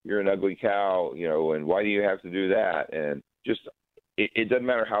you're an ugly cow, and why do you have to do that? And just, it doesn't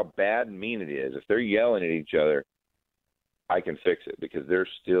matter how bad and mean it is. If they're yelling at each other, I can fix it because they're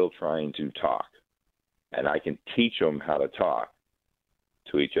still trying to talk. And I can teach them how to talk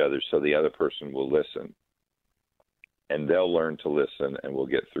to each other so the other person will listen. And they'll learn to listen and we'll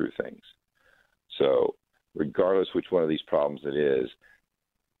get through things. So regardless which one of these problems it is,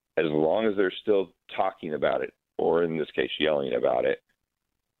 as long as they're still talking about it, or in this case, yelling about it,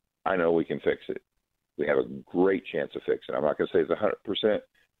 I know we can fix it. We have a great chance of fixing it. I'm not going to say it's 100%,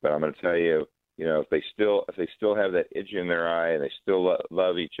 but I'm going to tell you, if they still have that itch in their eye and they still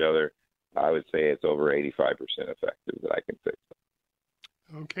love each other, I would say it's over 85% effective that I can fix it.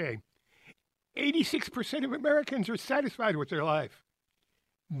 Okay. 86% of Americans are satisfied with their life.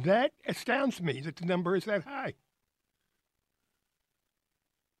 That astounds me that the number is that high.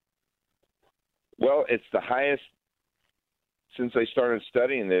 Well, it's the highest since they started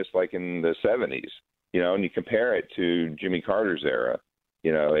studying this, like in the 70s, and you compare it to Jimmy Carter's era,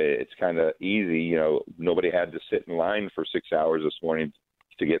 it's kind of easy. Nobody had to sit in line for 6 hours this morning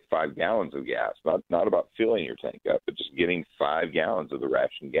to get 5 gallons of gas. Not about filling your tank up, but just getting 5 gallons of the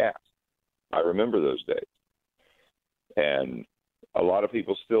ration gas. I remember those days. And a lot of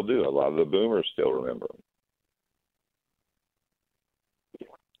people still do. A lot of the boomers still remember them.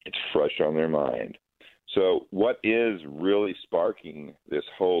 It's fresh on their mind. So what is really sparking this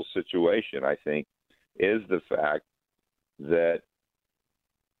whole situation, I think, is the fact that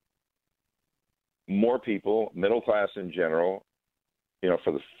more people, middle class in general,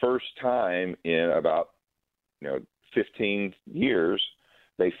 for the first time in about, 15 years,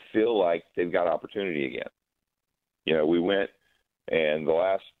 they feel like they've got opportunity again. We went, and the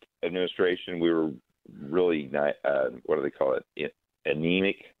last administration, we were really, what do they call it,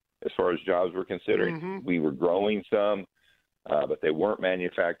 anemic as far as jobs were considered. Mm-hmm. We were growing some, but they weren't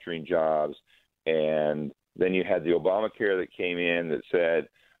manufacturing jobs. And then you had the Obamacare that came in that said,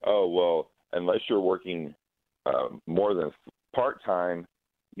 oh, well, unless you're working more than part-time,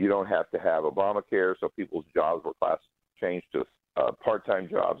 you don't have to have Obamacare. So people's jobs were changed to part-time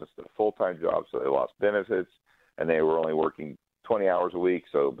jobs instead of full-time jobs. So they lost benefits, and they were only working 20 hours a week.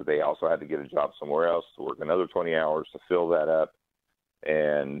 But they also had to get a job somewhere else to work another 20 hours to fill that up.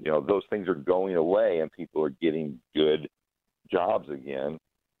 And, those things are going away and people are getting good jobs again.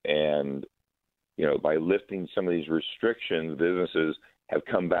 And, by lifting some of these restrictions, businesses have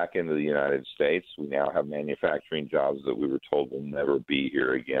come back into the United States. We now have manufacturing jobs that we were told will never be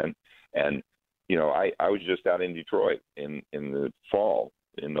here again. And, I was just out in Detroit in the fall,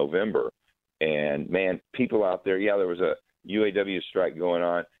 in November. And, man, people out there, there was a UAW strike going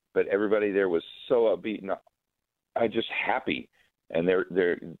on, but everybody there was so upbeat and I just happy. And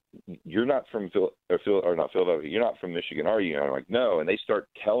you're not from not Philadelphia. You're not from Michigan, are you? And I'm like, no. And they start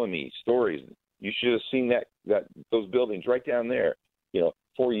telling me stories. You should have seen those buildings right down there.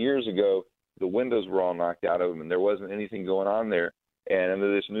 4 years ago, the windows were all knocked out of them, and there wasn't anything going on there. And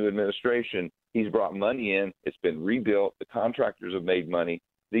under this new administration, he's brought money in. It's been rebuilt. The contractors have made money.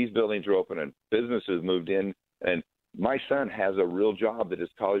 These buildings are open, and businesses moved in. And my son has a real job that his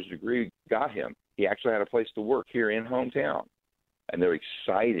college degree got him. He actually had a place to work here in hometown. And they're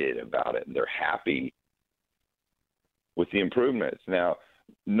excited about it, and they're happy with the improvements. Now,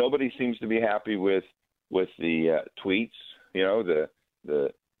 nobody seems to be happy with the tweets, the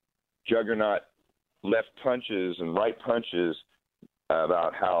juggernaut left punches and right punches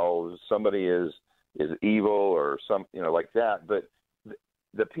about how somebody is evil or something, like that. But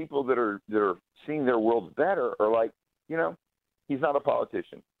the people that are seeing their worlds better are like, he's not a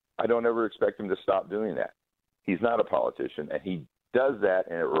politician. I don't ever expect him to stop doing that. He's not a politician, and he does that,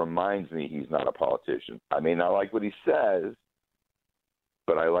 and it reminds me he's not a politician. I may not like what he says,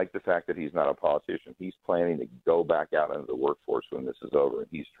 but I like the fact that he's not a politician. He's planning to go back out into the workforce when this is over, and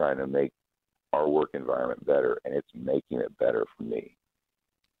he's trying to make our work environment better, and it's making it better for me.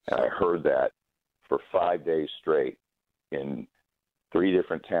 And I heard that for 5 days straight in 3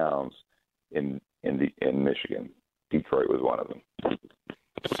 different towns in Michigan. Detroit was one of them.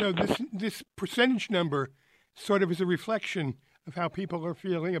 So this percentage number sort of is a reflection of how people are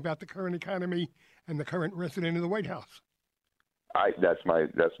feeling about the current economy and the current resident of the White House. That's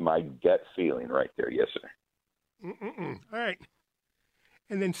my gut feeling right there. Yes, sir. All right.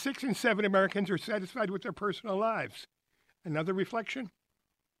 And then 6 in 7 Americans are satisfied with their personal lives. Another reflection?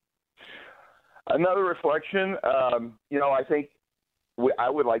 Another reflection. I think I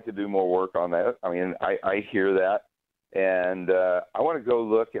would like to do more work on that. I mean, I hear that. And I want to go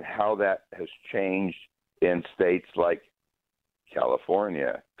look at how that has changed in states like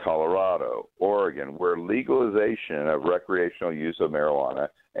California, Colorado, Oregon, where legalization of recreational use of marijuana,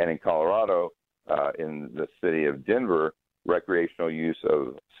 and in Colorado, in the city of Denver, recreational use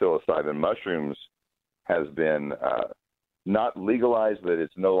of psilocybin mushrooms has been not legalized, but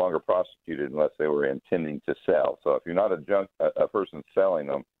it's no longer prosecuted unless they were intending to sell. So if you're not a person selling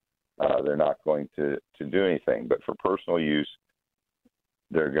them, they're not going to do anything. But for personal use,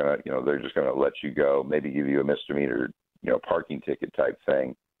 they're just gonna let you go, maybe give you a misdemeanor, parking ticket type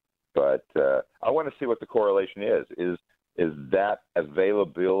thing. But I want to see what the correlation is. Is that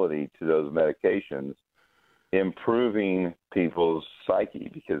availability to those medications improving people's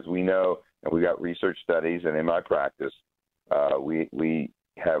psyche? Because we know, and we got research studies, and in my practice, we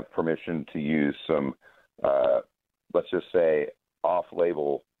have permission to use some, let's just say,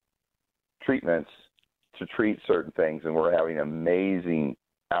 off-label treatments to treat certain things, and we're having amazing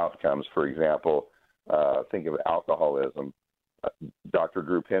outcomes. For example, think of alcoholism. Dr.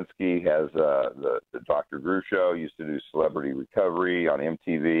 Drew Pinsky has the Dr. Drew Show, used to do Celebrity Recovery on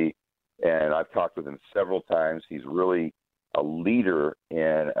MTV, and I've talked with him several times. He's really a leader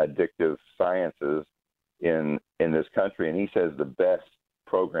in addictive sciences in this country, and he says the best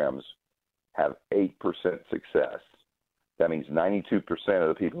programs have 8% success. That means 92% of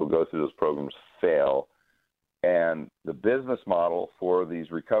the people who go through those programs fail. And the business model for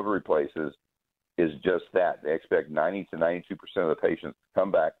these recovery places is just that. They expect 90 to 92% of the patients to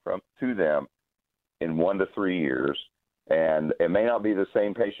come back to them in 1 to 3 years. And it may not be the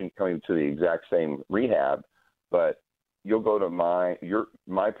same patient coming to the exact same rehab, but you'll go to my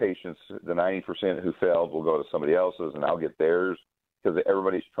patients, the 90% who failed will go to somebody else's, and I'll get theirs, because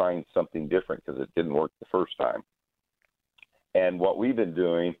everybody's trying something different because it didn't work the first time. And what we've been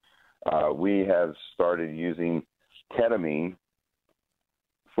doing, we have started using ketamine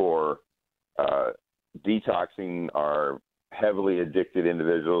for detoxing our heavily addicted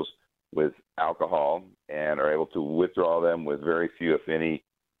individuals with alcohol, and are able to withdraw them with very few, if any,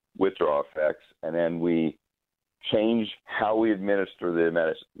 withdrawal effects. And then we change how we administer the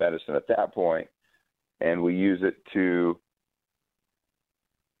medicine at that point, and we use it to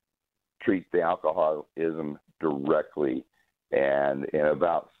treat the alcoholism directly. And in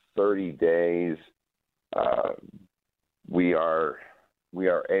about 30 days, we are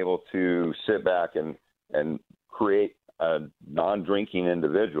able to sit back and create a non-drinking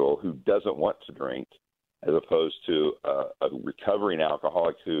individual who doesn't want to drink, as opposed to a recovering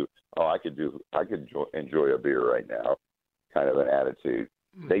alcoholic who, I could enjoy a beer right now, kind of an attitude.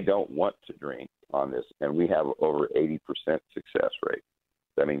 They don't want to drink on this, and we have over 80% success rate.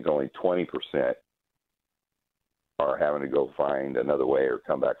 That means only 20% are having to go find another way or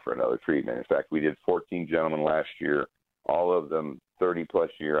come back for another treatment. In fact, we did 14 gentlemen last year, all of them 30-plus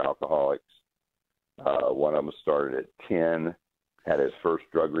year alcoholics. One of them started at 10, had his first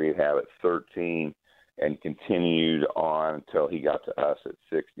drug rehab at 13, and continued on until he got to us at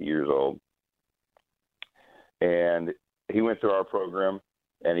 60 years old. And he went through our program,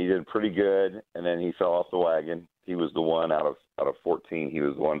 and he did pretty good, and then he fell off the wagon. He was the one out of 14. He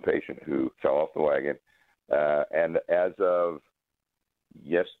was the one patient who fell off the wagon. And as of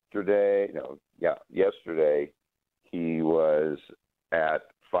yesterday, he was at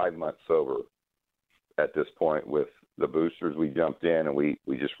 5 months sober at this point. With the boosters, we jumped in and we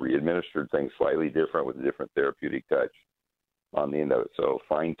just re-administered things slightly different with a different therapeutic touch on the end of it. So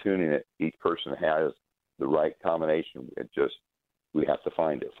fine-tuning it, each person has the right combination. We have to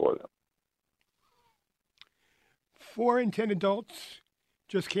find it for them. 4 in 10 adults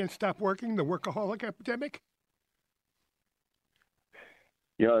just can't stop working, the workaholic epidemic?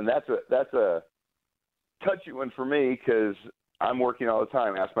 And that's a touchy one for me, because I'm working all the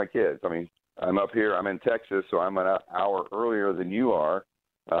time. Ask my kids. I mean, I'm up here. I'm in Texas, so I'm an hour earlier than you are.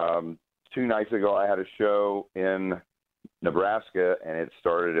 2 nights ago, I had a show in Nebraska, and it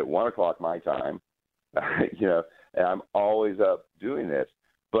started at 1 o'clock my time. And I'm always up doing this.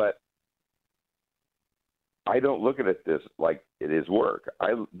 But I don't look at it this like it is work.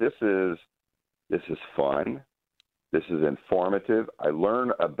 This is fun. This is informative. I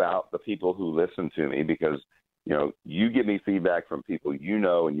learn about the people who listen to me, because you give me feedback from people in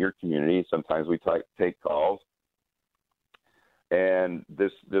your community. Sometimes we take calls. And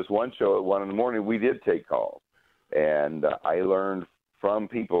this one show at 1 a.m, we did take calls. And I learned from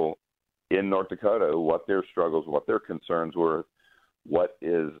people in North Dakota what their struggles, what their concerns were, what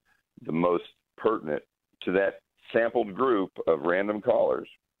is the most pertinent to that sampled group of random callers.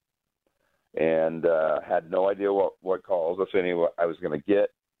 And had no idea what calls, if any, I was going to get.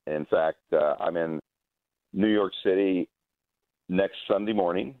 In fact, I'm in New York City next Sunday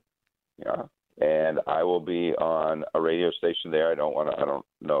morning, and I will be on a radio station there. I don't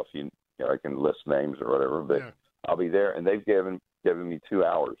know if I can list names or whatever, but yeah. I'll be there, and they've given me 2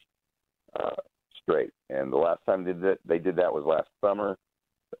 hours straight. And the last time they did that was last summer,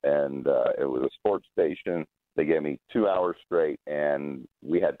 and it was a sports station. They gave me 2 hours straight, and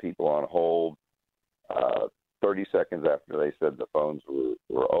we had people on hold 30 seconds after they said the phones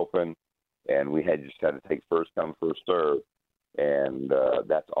were open, and we just had to take first come, first serve. And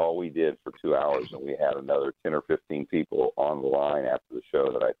that's all we did for 2 hours, and we had another 10 or 15 people on the line after the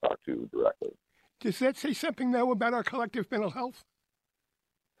show that I talked to directly. Does that say something, though, about our collective mental health?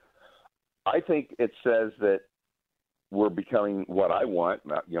 I think it says that we're becoming what I want,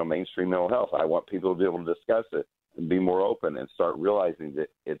 mainstream mental health. I want people to be able to discuss it and be more open and start realizing that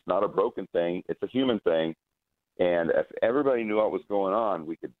it's not a broken thing, it's a human thing. And if everybody knew what was going on,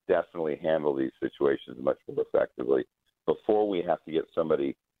 we could definitely handle these situations much more effectively before we have to get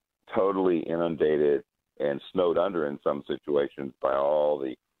somebody totally inundated and snowed under in some situations by all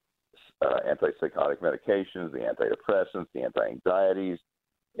the antipsychotic medications, the antidepressants, the anti-anxieties.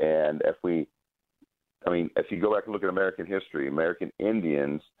 And if you go back and look at American history, American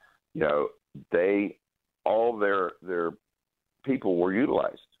Indians, all their people were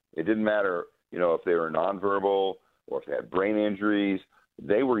utilized. It didn't matter, if they were nonverbal or if they had brain injuries,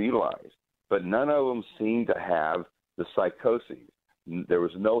 they were utilized. But none of them seemed to have the psychoses. There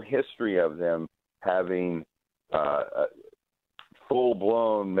was no history of them having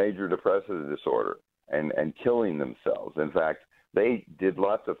full-blown major depressive disorder and killing themselves. In fact, they did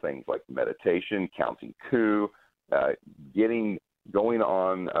lots of things like meditation, counting coup, going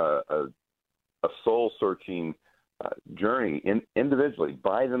on a soul-searching journey individually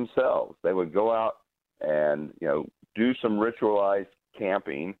by themselves. They would go out and do some ritualized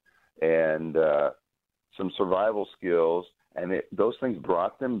camping and some survival skills, and those things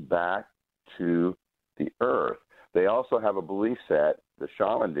brought them back to the earth. They also have a belief set, the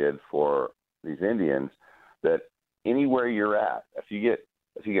shaman did for these Indians, that anywhere you're at, if you get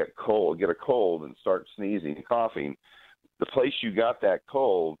a cold and start sneezing and coughing, the place you got that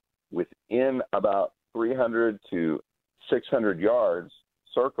cold, within about 300 to 600 yards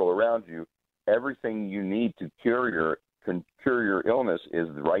circle around you, everything you need to cure your illness is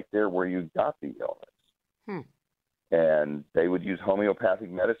right there where you got the illness. And they would use homeopathic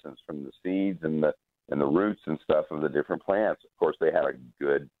medicines from the seeds and the roots and stuff of the different plants. Of course, they had a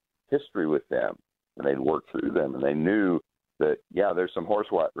good history with them, and they'd work through them, and they knew that, there's some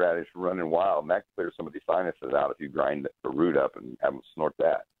horseradish running wild, and that clears somebody's sinuses out if you grind the root up and have them snort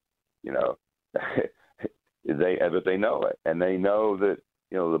that, But they know it, and they know that,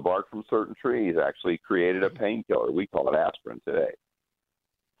 the bark from certain trees actually created a painkiller. We call it aspirin today.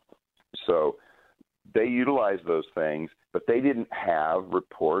 So they utilized those things, but they didn't have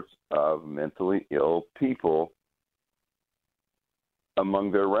reports of mentally ill people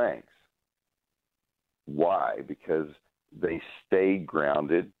among their ranks. Why? Because they stayed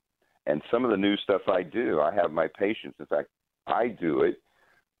grounded. And some of the new stuff I do, I have my patients. In fact, I do it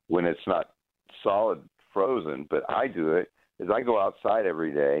when it's not solid frozen, but I do it is I go outside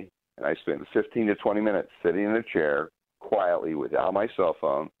every day and I spend 15 to 20 minutes sitting in a chair quietly without my cell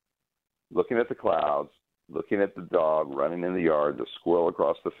phone, looking at the clouds, looking at the dog running in the yard, the squirrel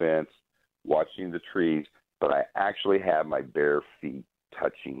across the fence, watching the trees, but I actually have my bare feet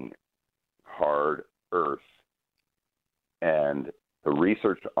touching hard earth. And the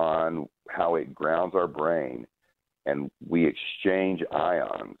research on how it grounds our brain, and we exchange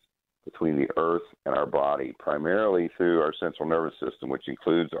ions between the earth and our body, primarily through our central nervous system, which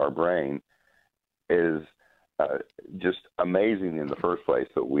includes our brain, is just amazing in the first place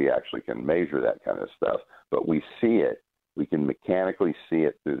that we actually can measure that kind of stuff. But we see it. We can mechanically see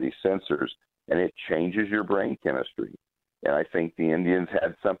it through these sensors, and it changes your brain chemistry. And I think the Indians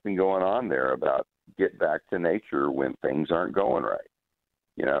had something going on there about get back to nature when things aren't going right.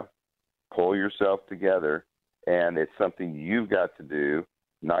 Pull yourself together, and it's something you've got to do,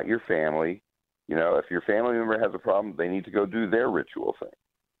 not your family. If your family member has a problem, they need to go do their ritual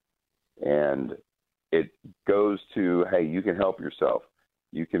thing. And it goes to, hey, you can help yourself.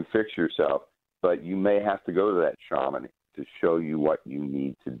 You can fix yourself, but you may have to go to that shaman to show you what you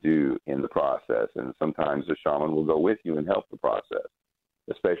need to do in the process. And sometimes the shaman will go with you and help the process,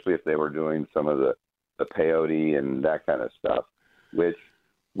 especially if they were doing some of the peyote and that kind of stuff, which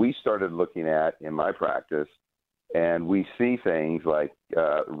we started looking at in my practice. And we see things like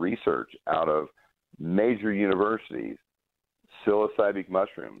research out of major universities, psilocybin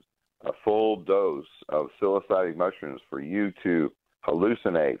mushrooms, a full dose of psilocybin mushrooms for you to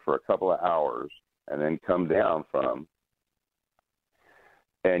hallucinate for a couple of hours and then come down from.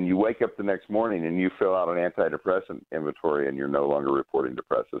 And you wake up the next morning and you fill out an antidepressant inventory and you're no longer reporting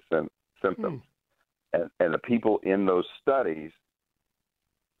depressive symptoms. And the people in those studies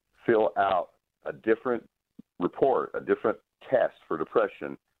fill out a different report, a different test for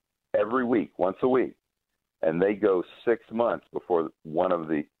depression every week, once a week. and they go 6 months before one of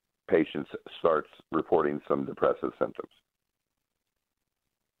the patients starts reporting some depressive symptoms.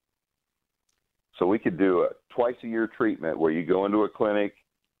 So we could do a twice-a-year treatment where you go into a clinic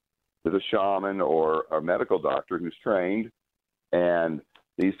with a shaman or a medical doctor who's trained, and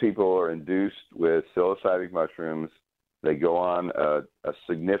these people are induced with psilocybin mushrooms. They go on a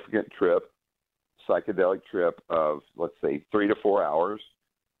significant trip, psychedelic trip of, let's say, 3 to 4 hours,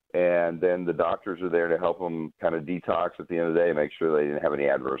 and then the doctors are there to help them kind of detox at the end of the day, make sure they didn't have any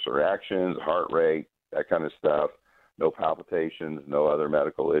adverse reactions, heart rate, that kind of stuff, no palpitations, no other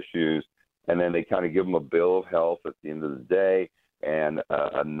medical issues. And then they kind of give them a bill of health at the end of the day, and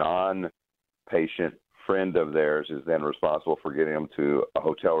a non-patient friend of theirs is then responsible for getting them to a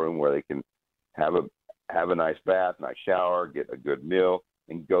hotel room where they can have a nice bath, nice shower, get a good meal,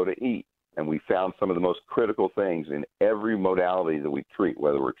 and go to eat. And we found some of the most critical things in every modality that we treat,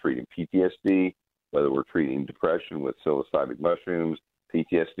 whether we're treating PTSD, whether we're treating depression with psilocybin mushrooms,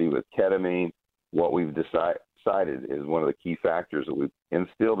 PTSD with ketamine. What we've decided is one of the key factors that we've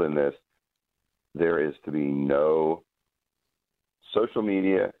instilled in this. There is to be no social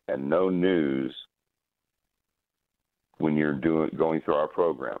media and no news when you're going through our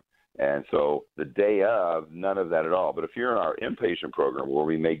program. And so the day of, none of that at all. But if you're in our inpatient program where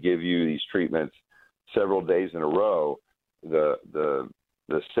we may give you these treatments several days in a row, the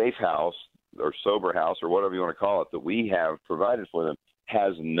safe house or sober house or whatever you want to call it that we have provided for them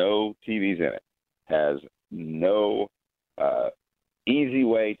has no TVs in it, has no easy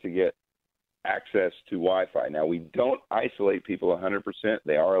way to get access to Wi-Fi. Now, we don't isolate people 100%.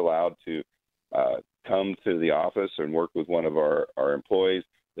 They are allowed to come to the office and work with one of our employees.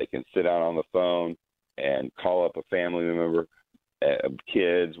 They can sit out on the phone and call up a family member,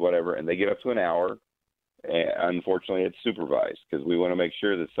 kids, whatever, and they get up to an hour. And unfortunately, it's supervised because we want to make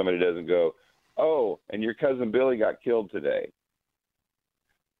sure that somebody doesn't go, oh, and your cousin Billy got killed today.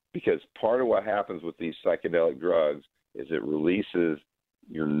 Because part of what happens with these psychedelic drugs is it releases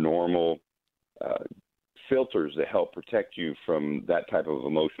your normal filters that help protect you from that type of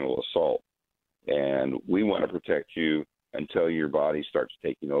emotional assault. And we want to protect you until your body starts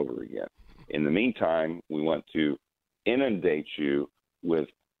taking over again. In the meantime, we want to inundate you with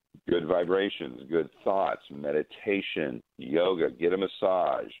good vibrations, good thoughts, meditation, yoga, get a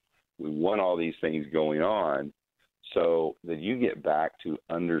massage. We want all these things going on so that you get back to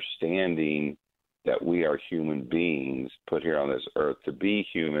understanding that we are human beings put here on this earth to be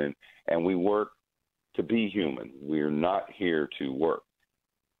human, and we work to be human. We're not here to work.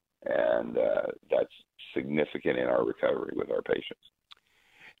 And that's significant in our recovery with our patients.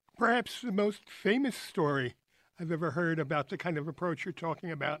 Perhaps the most famous story I've ever heard about the kind of approach you're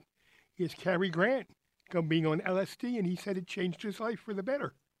talking about is Cary Grant being on LSD, and he said it changed his life for the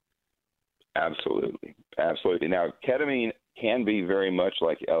better. Absolutely. Absolutely. Now, ketamine can be very much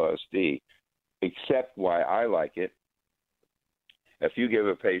like LSD, except why I like it. If you give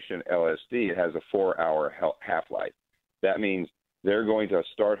a patient LSD, it has a 4-hour half-life. That means they're going to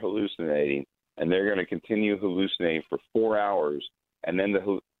start hallucinating, and they're going to continue hallucinating for 4 hours, and then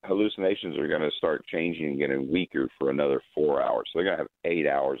the hallucinations are going to start changing and getting weaker for another 4 hours. So they're going to have 8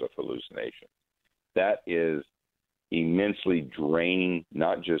 hours of hallucination. That is immensely draining,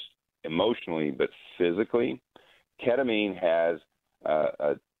 not just emotionally, but physically. Ketamine has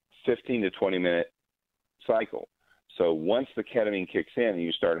a 15 to 20-minute cycle. So once the ketamine kicks in and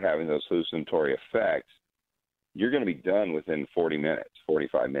you start having those hallucinatory effects, you're going to be done within 40 minutes,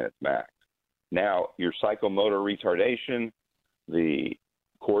 45 minutes max. Now, your psychomotor retardation, the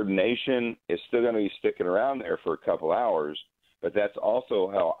coordination is still going to be sticking around there for a couple hours, but that's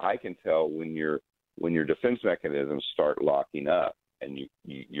also how I can tell when your defense mechanisms start locking up and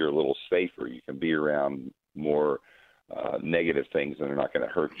you're a little safer. You can be around more negative things that are not going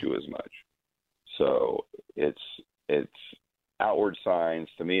to hurt you as much. So it's outward signs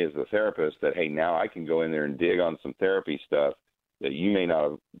to me as a therapist that, hey, now I can go in there and dig on some therapy stuff that you may not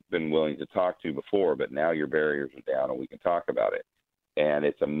have been willing to talk to before, but now your barriers are down and we can talk about it. And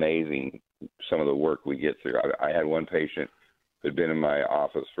it's amazing some of the work we get through. I had one patient who had been in my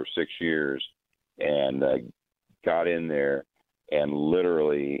office for 6 years and got in there, and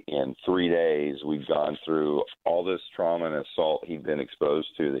literally in 3 days we've gone through all this trauma and assault he'd been exposed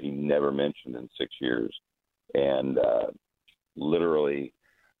to that he never mentioned in 6 years. And literally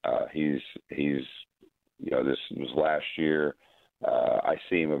he's this was last year. I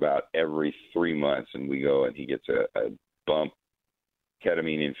see him about every 3 months, and we go and he gets a bump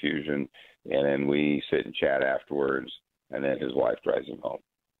ketamine infusion, and then we sit and chat afterwards, and then his wife drives him home.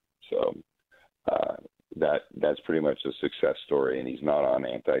 So that's pretty much a success story, and he's not on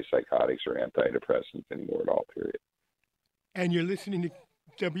antipsychotics or antidepressants anymore at all, period. And you're listening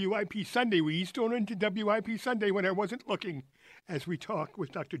to WIP Sunday. We used to tune into WIP Sunday when I wasn't looking, as we talk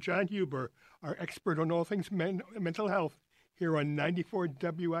with Dr. John Huber, our expert on all things mental health, here on 94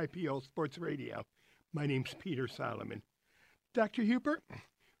 WIP All Sports Radio. My name's Peter Solomon. Dr. Huber,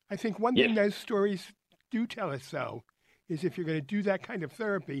 I think one thing those stories do tell us, though, is if you're going to do that kind of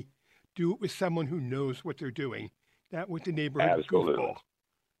therapy, do it with someone who knows what they're doing, not with the neighborhood goofball.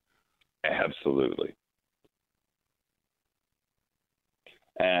 Absolutely.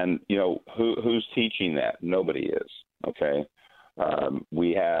 And, you know, who's teaching that? Nobody is, okay?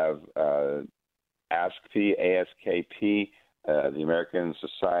 We have ASCP, ASKP, the American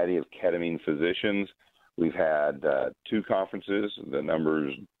Society of Ketamine Physicians. We've had 2 conferences. The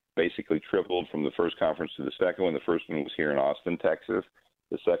numbers basically tripled from the first conference to the second one. The first one was here in Austin, Texas.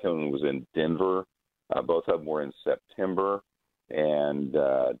 The second one was in Denver. Both of them were in September. And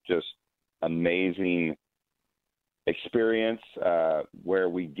just amazing experience where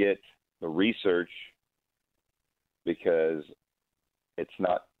we get the research because it's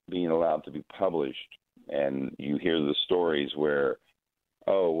not being allowed to be published. And you hear the stories where,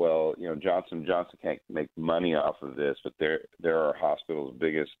 oh, well, you know, Johnson & Johnson can't make money off of this, but they're our hospital's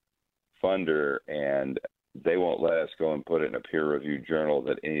biggest funder, and they won't let us go and put it in a peer-reviewed journal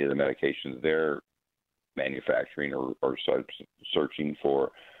that any of the medications they're manufacturing or searching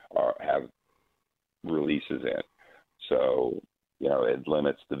for have releases in. So, you know, it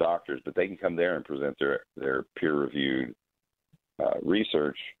limits the doctors, but they can come there and present their peer-reviewed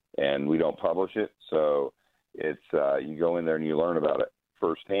research, and we don't publish it. So it's you go in there and you learn about it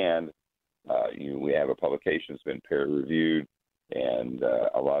firsthand. We have a publication that's been peer-reviewed, and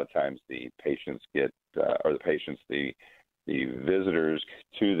a lot of times the patients get, the visitors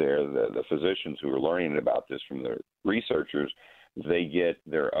to there, the physicians who are learning about this from the researchers, they get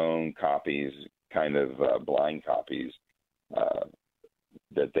their own copies, kind of blind copies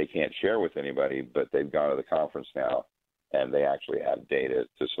that they can't share with anybody, but they've gone to the conference now, and they actually have data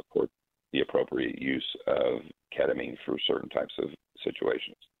to support the appropriate use of ketamine for certain types of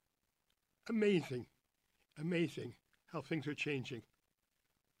situations. Amazing how things are changing.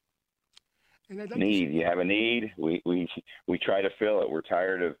 And You have a need. We try to fill it. We're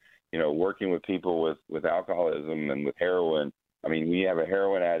tired of, you know, working with people with alcoholism and with heroin. I mean, we have a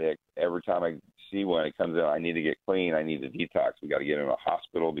heroin addict. Every time I see one, it comes in, I need to get clean. I need to detox. We got to get in a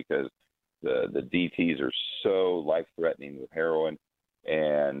hospital because the DTs are so life-threatening with heroin.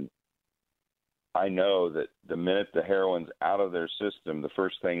 And I know that the minute the heroin's out of their system, the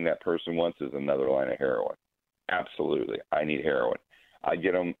first thing that person wants is another line of heroin. Absolutely. I need heroin. I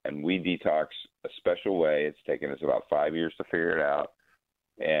get them, and we detox a special way. It's taken us about 5 years to figure it out.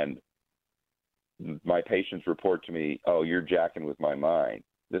 And my patients report to me, oh, you're jacking with my mind.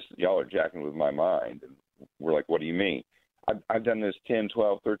 Y'all are jacking with my mind. And we're like, what do you mean? I've done this 10,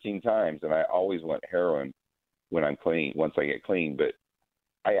 12, 13 times, and I always want heroin when I'm clean, once I get clean. But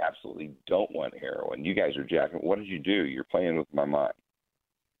I absolutely don't want heroin. You guys are jacking. What did you do? You're playing with my mind.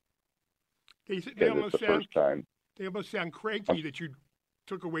 They almost sound cranky that you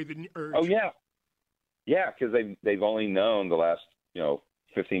took away the urge. Oh, yeah. Yeah, because they've only known the last,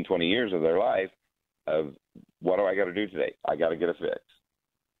 15, 20 years of their life of what do I got to do today? I got to get a fix.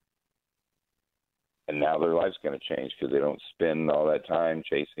 And now their life's going to change because they don't spend all that time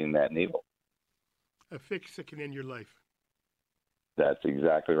chasing that needle. A fix that can end your life. That's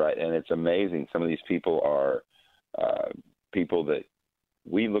exactly right. And it's amazing. Some of these people are people that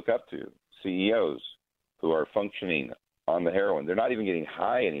we look up to, CEOs who are functioning on the heroin. They're not even getting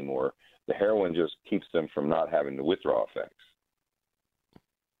high anymore. The heroin just keeps them from not having the withdrawal effects.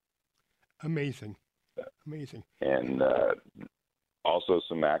 Amazing. And also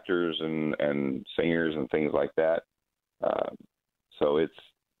some actors and singers and things like that. So it's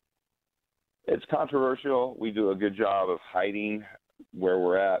controversial. We do a good job of hiding where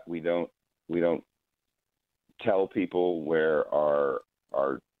we're at. We don't tell people where our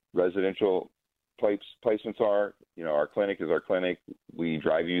residential placements are. Our clinic is our clinic. We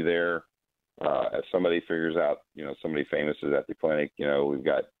drive you there. If somebody figures out, somebody famous is at the clinic, we've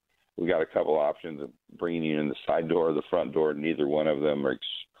got a couple options of bringing you in the side door or the front door. Neither one of them are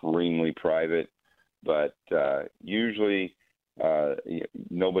extremely private, but usually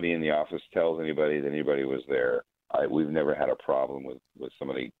nobody in the office tells anybody that anybody was there. We've never had a problem with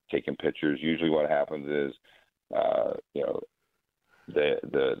somebody taking pictures. Usually what happens is,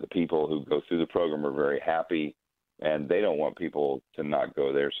 the people who go through the program are very happy, and they don't want people to not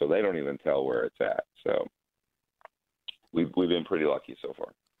go there, so they don't even tell where it's at. So we've been pretty lucky so far.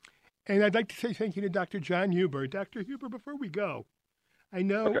 And I'd like to say thank you to Dr. John Huber. Dr. Huber, before we go, I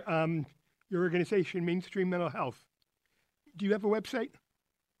know your organization, Mainstream Mental Health. Do you have a website?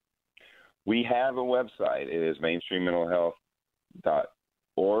 We have a website. It is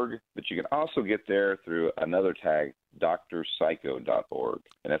mainstreammmentalhealth.org, but you can also get there through another tag, drpsycho.org.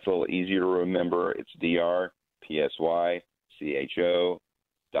 And that's a little easier to remember. It's drpsycho.org,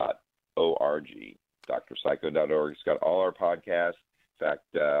 drpsycho.org. It's got all our podcasts. In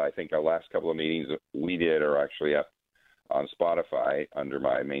fact, I think our last couple of meetings we did are actually up on Spotify under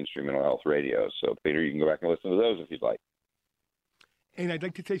my Mainstream Mental Health Radio. So, Peter, you can go back and listen to those if you'd like. And I'd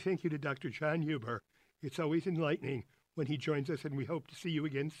like to say thank you to Dr. John Huber. It's always enlightening when he joins us, and we hope to see you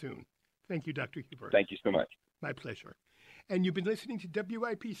again soon. Thank you, Dr. Huber. Thank you so much. My pleasure. And you've been listening to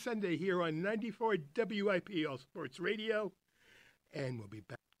WIP Sunday here on 94 WIP All Sports Radio. And we'll be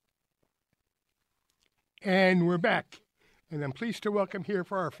back. And we're back. And I'm pleased to welcome here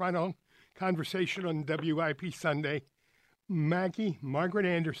for our final conversation on WIP Sunday, Margaret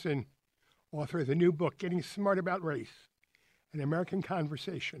Anderson, author of the new book, Getting Smart About Race, An American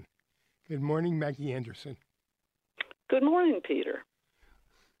Conversation. Good morning, Maggie Anderson. Good morning, Peter.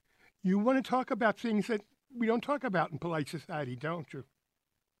 You want to talk about things that we don't talk about in polite society, don't you?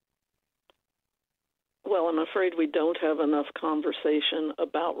 Well, I'm afraid we don't have enough conversation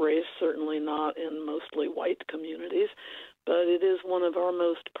about race, certainly not in mostly white communities, but it is one of our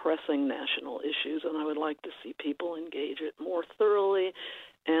most pressing national issues, and I would like to see people engage it more thoroughly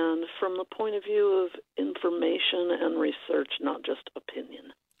and from the point of view of information and research, not just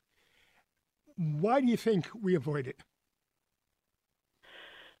opinion. Why do you think we avoid it?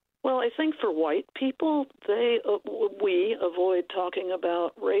 Well, I think for white people, we avoid talking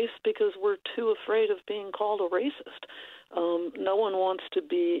about race because we're too afraid of being called a racist. No one wants to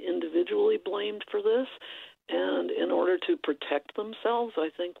be individually blamed for this, and in order to protect themselves, I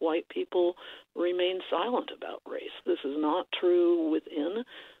think white people remain silent about race. This is not true within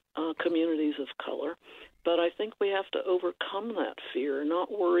communities of color, but I think we have to overcome that fear,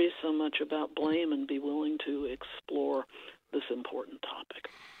 not worry so much about blame, and be willing to explore this important topic.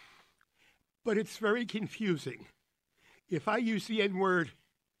 But it's very confusing. If I use the N-word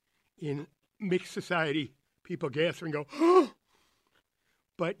in mixed society, people gasp and go, oh!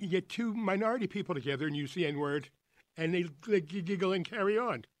 But you get two minority people together and use the N-word, and they giggle and carry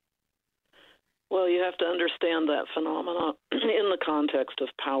on. Well, you have to understand that phenomenon in the context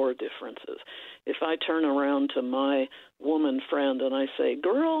of power differences. If I turn around to my woman friend and I say,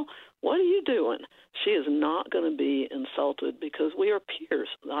 girl, what are you doing? She is not going to be insulted because we are peers.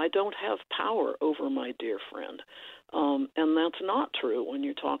 I don't have power over my dear friend. And that's not true when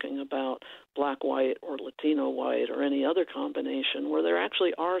you're talking about black-white or Latino-white or any other combination where there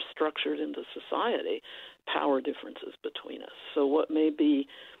actually are structured into society power differences between us. So what may be,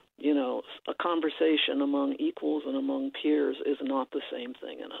 a conversation among equals and among peers is not the same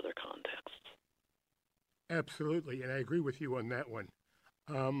thing in other contexts. Absolutely, and I agree with you on that one.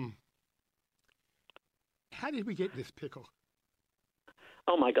 How did we get in this pickle?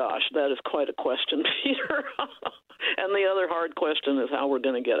 Oh, my gosh, that is quite a question, Peter. And the other hard question is how we're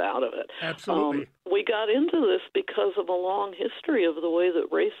going to get out of it. Absolutely. We got into this because of a long history of the way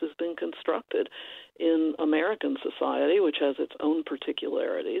that race has been constructed in American society, which has its own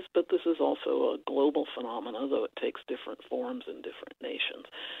particularities, but this is also a global phenomenon, though it takes different forms in different nations.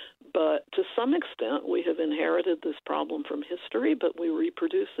 But to some extent, we have inherited this problem from history, but we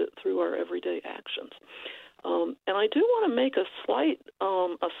reproduce it through our everyday actions. And I do want to make a slight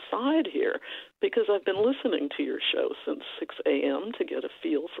aside here, because I've been listening to your show since 6 a.m. to get a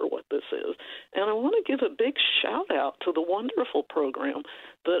feel for what this is. And I want to give a big shout-out to the wonderful program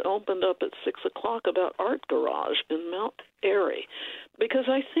that opened up at 6 o'clock about Art Garage in Mount Airy, because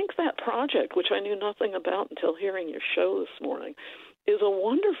I think that project, which I knew nothing about until hearing your show this morning, is a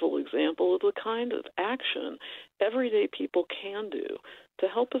wonderful example of the kind of action everyday people can do to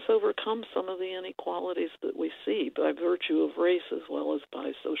help us overcome some of the inequalities that we see by virtue of race as well as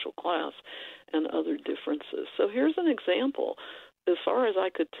by social class and other differences. So here's an example, as far as I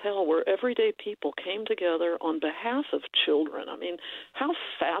could tell, where everyday people came together on behalf of children. I mean, how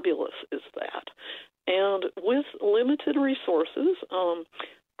fabulous is that? And with limited resources,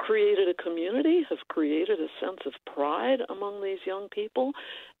 created a community, have created a sense of pride among these young people,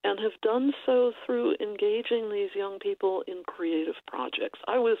 and have done so through engaging these young people in creative projects.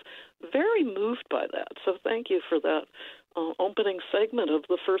 I was very moved by that, so thank you for that opening segment of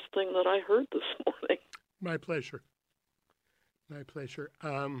the first thing that I heard this morning. My pleasure. My pleasure.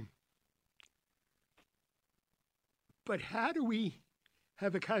 But how do we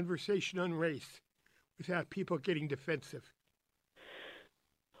have a conversation on race without people getting defensive?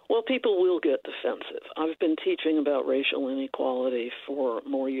 Well, people will get defensive. I've been teaching about racial inequality for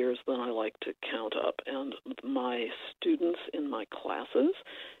more years than I like to count up, and my students in my classes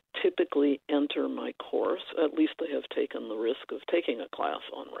typically enter my course, at least they have taken the risk of taking a class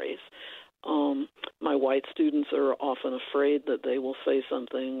on race. My white students are often afraid that they will say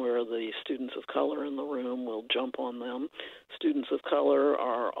something where the students of color in the room will jump on them. Students of color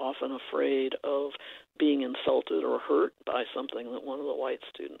are often afraid of being insulted or hurt by something that one of the white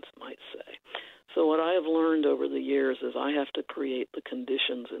students might say. So what I have learned over the years is I have to create the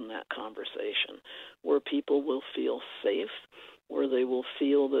conditions in that conversation where people will feel safe, where they will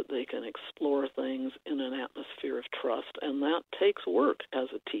feel that they can explore things in an atmosphere of trust. And that takes work as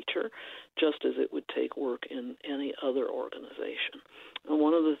a teacher, just as it would take work in any other organization. And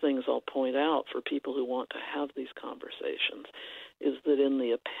one of the things I'll point out for people who want to have these conversations is that in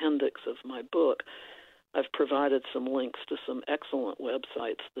the appendix of my book, I've provided some links to some excellent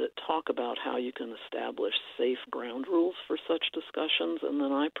websites that talk about how you can establish safe ground rules for such discussions, and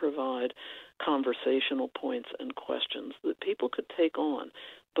then I provide conversational points and questions that people could take on,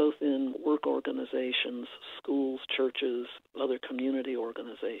 both in work organizations, schools, churches, other community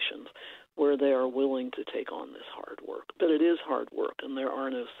organizations, where they are willing to take on this hard work. But it is hard work, and there are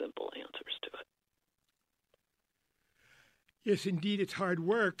no simple answers to it. Yes, indeed, it's hard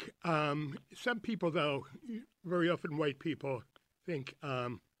work. Some people, though, very often white people, think,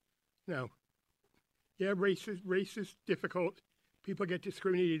 race is difficult. People get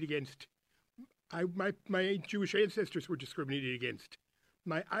discriminated against. My Jewish ancestors were discriminated against.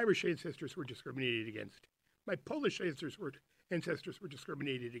 My Irish ancestors were discriminated against. My Polish ancestors were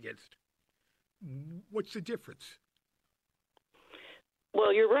discriminated against. What's the difference?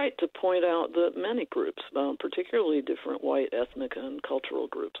 Well, you're right to point out that many groups, particularly different white ethnic and cultural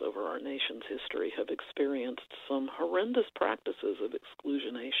groups over our nation's history, have experienced some horrendous practices of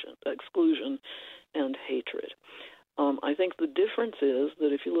exclusion and hatred. I think the difference is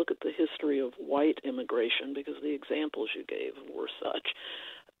that if you look at the history of white immigration, because the examples you gave were such,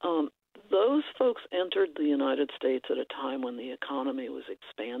 those folks entered the United States at a time when the economy was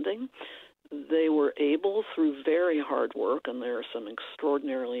expanding. They were able, through very hard work, and there are some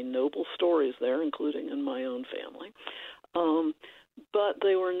extraordinarily noble stories there, including in my own family, but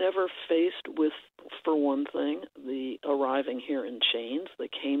they were never faced with, for one thing, the arriving here in chains. They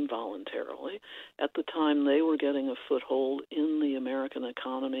came voluntarily. At the time they were getting a foothold in the American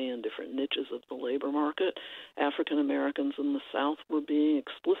economy and different niches of the labor market, African Americans in the South were being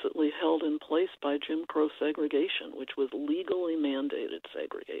explicitly held in place by Jim Crow segregation, which was legally mandated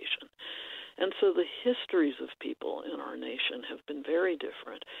segregation. And so the histories of people in our nation have been very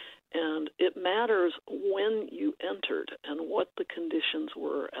different. And it matters when you entered and what the conditions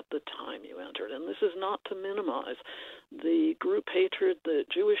were at the time you entered. And this is not to minimize the group hatred that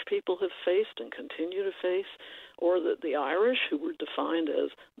Jewish people have faced and continue to face, or that the Irish, who were defined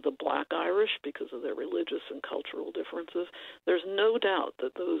as the Black Irish because of their religious and cultural differences. There's no doubt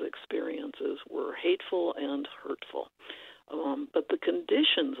that those experiences were hateful and hurtful. But the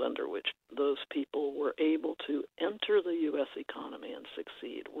conditions under which those people were able to enter the U.S. economy and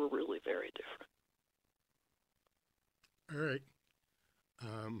succeed were really very different. All right.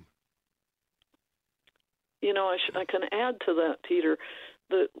 I can add to that, Peter,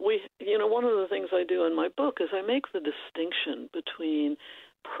 that one of the things I do in my book is I make the distinction between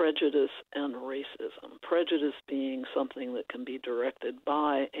prejudice and racism. Prejudice being something that can be directed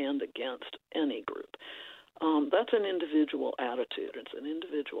by and against any group. That's an individual attitude. It's an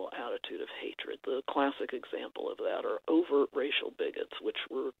individual attitude of hatred. The classic example of that are overt racial bigots, which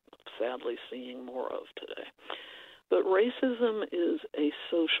we're sadly seeing more of today. But racism is a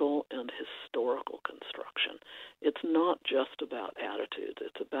social and historical construction. It's not just about attitudes.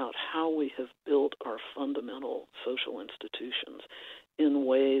 It's about how we have built our fundamental social institutions in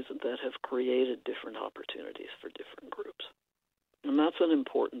ways that have created different opportunities for different groups. And that's an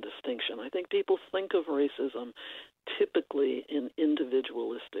important distinction. I think people think of racism typically in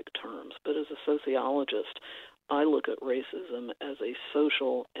individualistic terms, but as a sociologist, I look at racism as a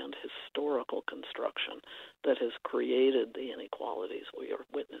social and historical construction that has created the inequalities we are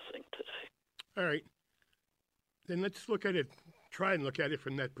witnessing today. All right. Then let's try and look at it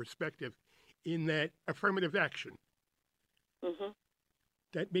from that perspective, in that affirmative action. Mm-hmm.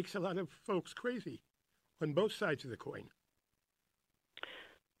 That makes a lot of folks crazy on both sides of the coin.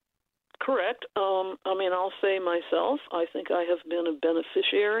 Correct. I'll say myself, I think I have been a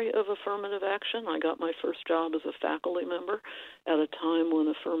beneficiary of affirmative action. I got my first job as a faculty member at a time when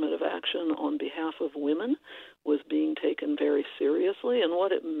affirmative action on behalf of women was being taken very seriously. And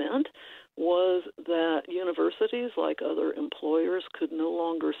what it meant was that universities, like other employers, could no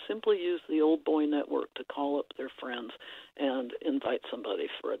longer simply use the old boy network to call up their friends and invite somebody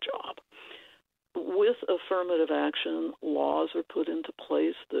for a job. With affirmative action, laws are put into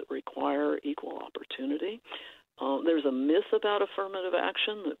place that require equal opportunity. There's a myth about affirmative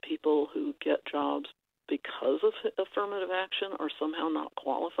action that people who get jobs because of affirmative action are somehow not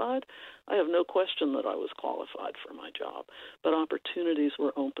qualified. I have no question that I was qualified for my job, but opportunities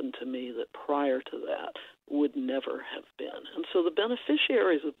were open to me that prior to that would never have been. And so the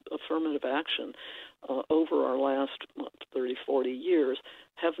beneficiaries of affirmative action over our last 30, 40 years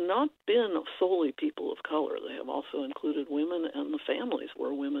have not been solely people of color. They have also included women and the families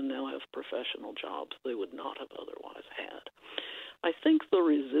where women now have professional jobs they would not have otherwise had. I think the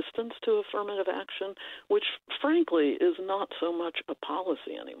resistance to affirmative action, which frankly is not so much a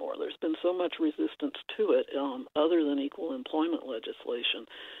policy anymore, there's been so much resistance to it, other than equal employment legislation,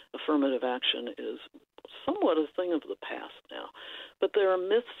 affirmative action is somewhat a thing of the past now. But there are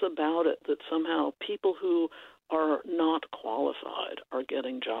myths about it that somehow people who are not qualified are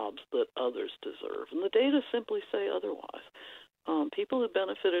getting jobs that others deserve. And the data simply say otherwise. People who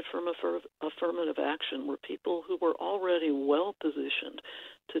benefited from affirmative action were people who were already well positioned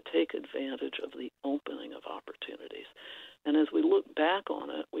to take advantage of the opening of opportunities. And as we look back on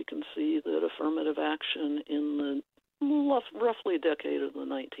it, we can see that affirmative action in the roughly decade of the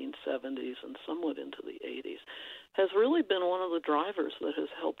 1970s and somewhat into the 80s has really been one of the drivers that has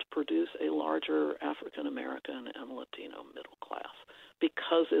helped produce a larger African American and Latino middle class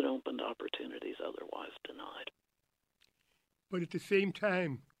because it opened opportunities otherwise denied. But at the same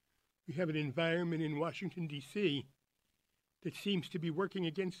time, we have an environment in Washington, D.C. that seems to be working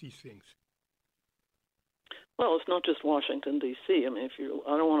against these things. Well, it's not just Washington, D.C. I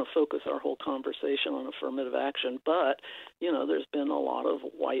don't want to focus our whole conversation on affirmative action, but, there's been a lot of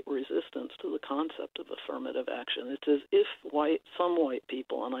white resistance to the concept of affirmative action. It's as if some white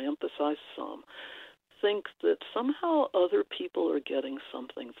people, and I emphasize some, think that somehow other people are getting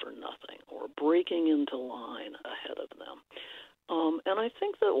something for nothing or breaking into line ahead of them. And I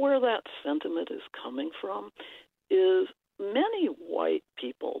think that where that sentiment is coming from is many white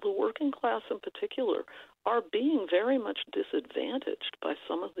people, the working class in particular, are being very much disadvantaged by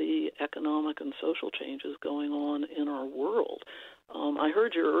some of the economic and social changes going on in our world. I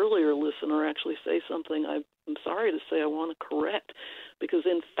heard your earlier listener actually say something I'm sorry to say I want to correct, because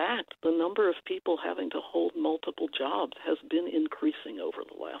in fact, the number of people having to hold multiple jobs has been increasing over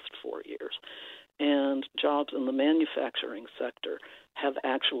the last 4 years. And jobs in the manufacturing sector have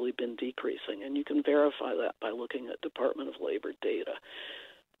actually been decreasing. And you can verify that by looking at Department of Labor data.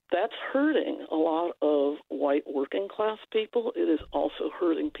 That's hurting a lot of white working class people. It is also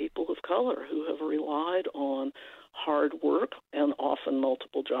hurting people of color who have relied on hard work and often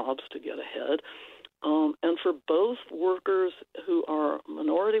multiple jobs to get ahead. And for both workers who are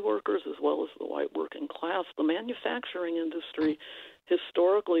minority workers as well as the white working class, the manufacturing industry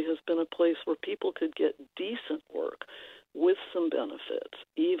historically has been a place where people could get decent work with some benefits,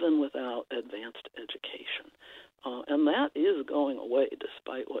 even without advanced education. And that is going away,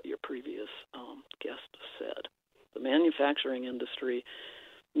 despite what your previous guest said. The manufacturing industry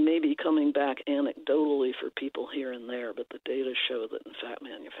may be coming back anecdotally for people here and there, but the data show that, in fact,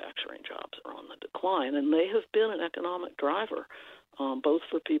 manufacturing jobs are on the decline, and they have been an economic driver, both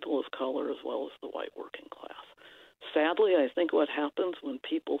for people of color as well as the white working class. Sadly, I think what happens when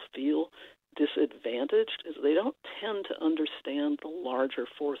people feel disadvantaged is they don't tend to understand the larger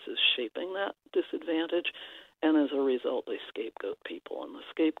forces shaping that disadvantage, and as a result, they scapegoat people. And the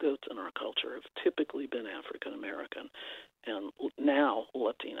scapegoats in our culture have typically been African American and now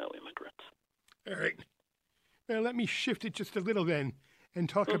Latino immigrants. All right. Well, let me shift it just a little then and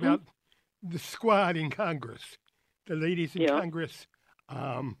talk about the squad in Congress, the ladies in Congress,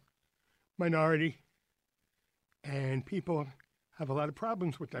 minority, and people have a lot of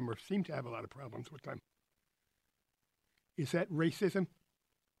problems with them or seem to have a lot of problems with them. Is that racism?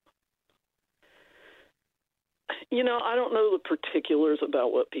 I don't know the particulars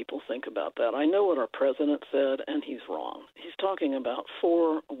about what people think about that. I know what our president said, and he's wrong. He's talking about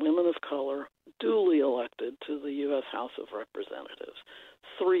 4 women of color duly elected to the U.S. House of Representatives,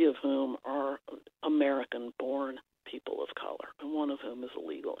 3 of whom are American-born people of color, and 1 of whom is a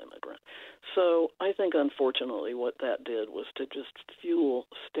legal immigrant. So I think, unfortunately, what that did was to just fuel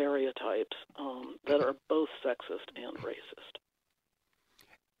stereotypes that are both sexist and racist.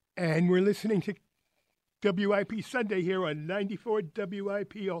 And we're listening to WIP Sunday here on 94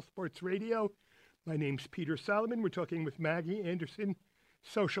 WIP All Sports Radio. My name's Peter Solomon. We're talking with Maggie Anderson,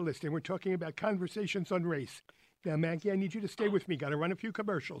 socialist, and we're talking about conversations on race. Now, Maggie, I need you to stay with me. Got to run a few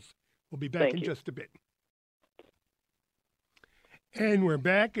commercials. We'll be back in just a bit. And we're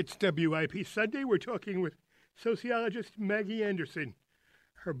back. It's WIP Sunday. We're talking with sociologist Maggie Anderson.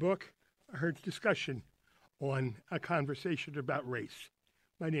 Her book, her discussion on a conversation about race.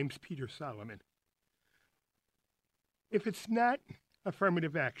 My name's Peter Solomon. If it's not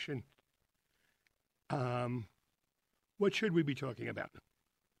affirmative action, what should we be talking about?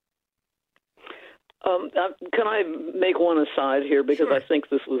 Can I make one aside here? Because Sure. I think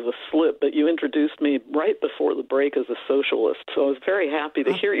this was a slip, but you introduced me right before the break as a socialist, so I was very happy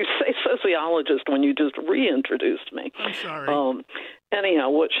to hear you say sociologist when you just reintroduced me. I'm sorry. Anyhow,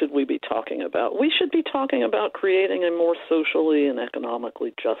 what should we be talking about? We should be talking about creating a more socially and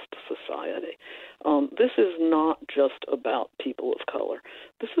economically just society. This is not just about people of color.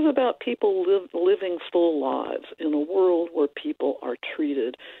 This is about people living full lives in a world where people are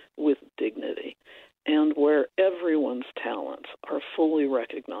treated with dignity and where everyone's talents are fully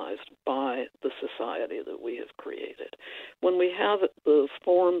recognized by the society that we have created. When we have the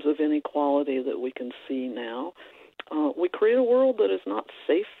forms of inequality that we can see now, we create a world that is not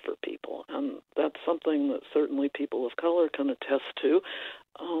safe for people, and that's something that certainly people of color can attest to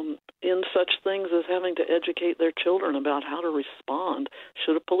in such things as having to educate their children about how to respond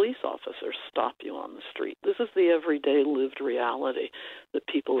should a police officer stop you on the street. This is the everyday lived reality that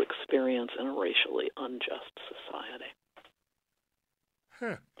people experience in a racially unjust society.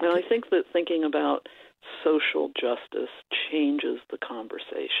 Huh. And I think that thinking about social justice changes the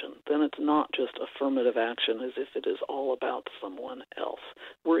conversation. Then it's not just affirmative action as if it is all about someone else.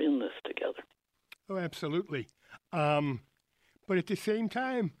 We're in this together. Oh, absolutely. But at the same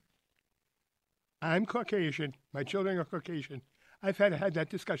time, I'm Caucasian. My children are Caucasian. I've had that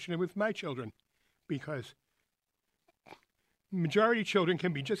discussion with my children because majority children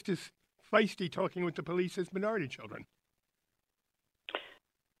can be just as feisty talking with the police as minority children.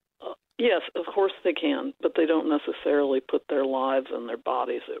 Yes, of course they can, but they don't necessarily put their lives and their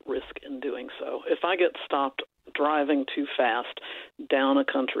bodies at risk in doing so. If I get stopped driving too fast down a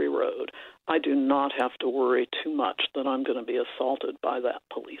country road, I do not have to worry too much that I'm going to be assaulted by that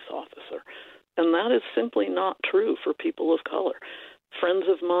police officer. And that is simply not true for people of color. Friends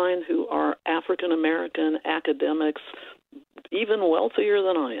of mine who are African American academics, even wealthier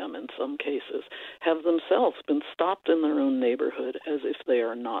than I am in some cases, have themselves been stopped in their own neighborhood as if they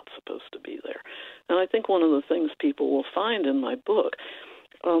are not supposed to be there. And I think one of the things people will find in my book,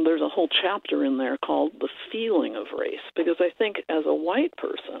 there's a whole chapter in there called The Feeling of Race, because I think as a white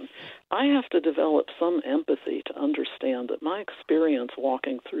person, I have to develop some empathy to understand that my experience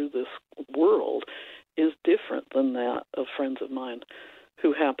walking through this world is different than that of friends of mine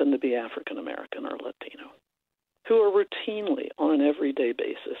who happen to be African American or Latino, who are routinely, on an everyday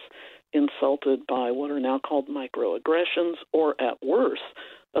basis, insulted by what are now called microaggressions, or at worst,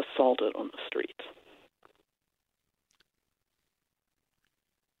 assaulted on the streets.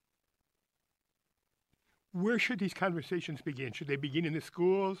 Where should these conversations begin? Should they begin in the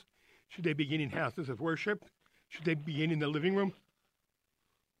schools? Should they begin in houses of worship? Should they begin in the living room?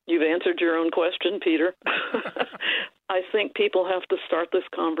 You've answered your own question, Peter. I think people have to start this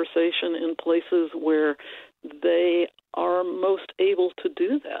conversation in places where they are most able to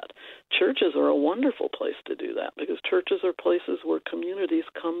do that. Churches are a wonderful place to do that because churches are places where communities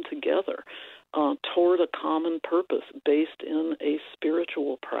come together toward a common purpose based in a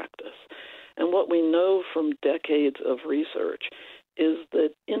spiritual practice. And what we know from decades of research is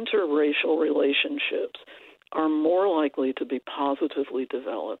that interracial relationships are more likely to be positively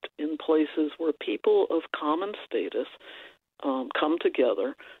developed in places where people of common status come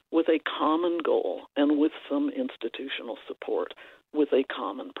together with a common goal and with some institutional support, with a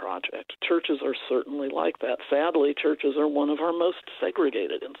common project. Churches are certainly like that. Sadly, churches are one of our most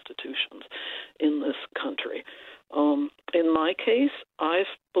segregated institutions in this country. In my case, I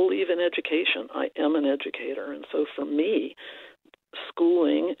believe in education. I am an educator, and so for me,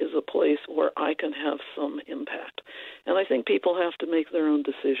 schooling is a place where I can have some impact. And I think people have to make their own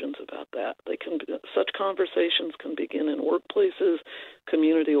decisions about that. Such conversations can begin in workplaces,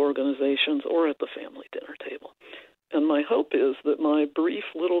 community organizations, or at the family dinner table. And my hope is that my brief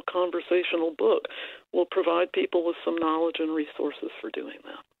little conversational book will provide people with some knowledge and resources for doing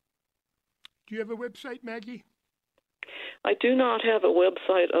that. Do you have a website, Maggie? I do not have a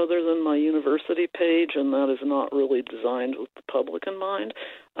website other than my university page, and that is not really designed with the public in mind.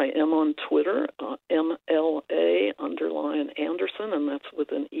 I am on Twitter, MLA_Anderson, and that's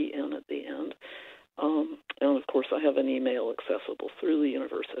with an EN at the end. And, of course, I have an email accessible through the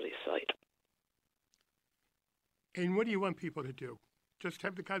university site. And what do you want people to do? Just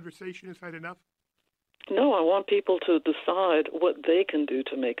have the conversation? Is that enough? No, I want people to decide what they can do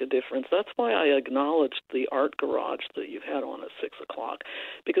to make a difference. That's why I acknowledged the art garage that you had on at 6 o'clock,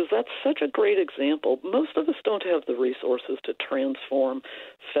 because that's such a great example. Most of us don't have the resources to transform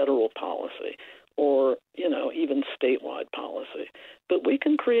federal policy or, even statewide policy. But we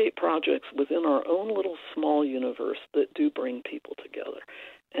can create projects within our own little small universe that do bring people together.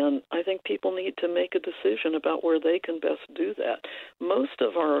 And I think people need to make a decision about where they can best do that. Most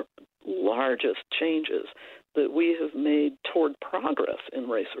of our largest changes that we have made toward progress in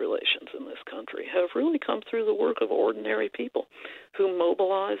race relations in this country have really come through the work of ordinary people who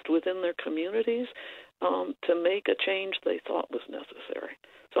mobilized within their communities to make a change they thought was necessary.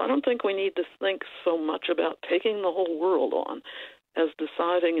 So I don't think we need to think so much about taking the whole world on as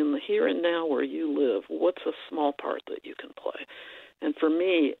deciding in the here and now where you live, what's a small part that you can play. And for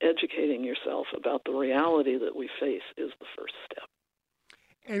me, educating yourself about the reality that we face is the first step.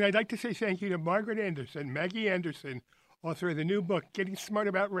 And I'd like to say thank you to Margaret Anderson, Maggie Anderson, author of the new book, Getting Smart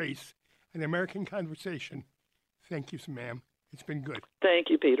About Race, An American Conversation. Thank you, ma'am. It's been good. Thank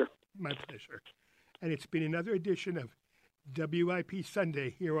you, Peter. My pleasure. And it's been another edition of WIP Sunday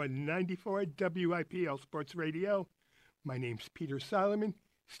here on 94 WIPL Sports Radio. My name's Peter Solomon.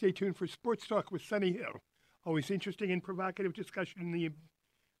 Stay tuned for Sports Talk with Sonny Hill. Always interesting and provocative discussion in the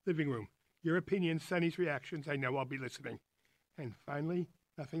living room. Your opinions, Sonny's reactions. I know I'll be listening. And finally,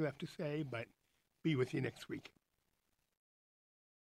 nothing left to say, but be with you next week.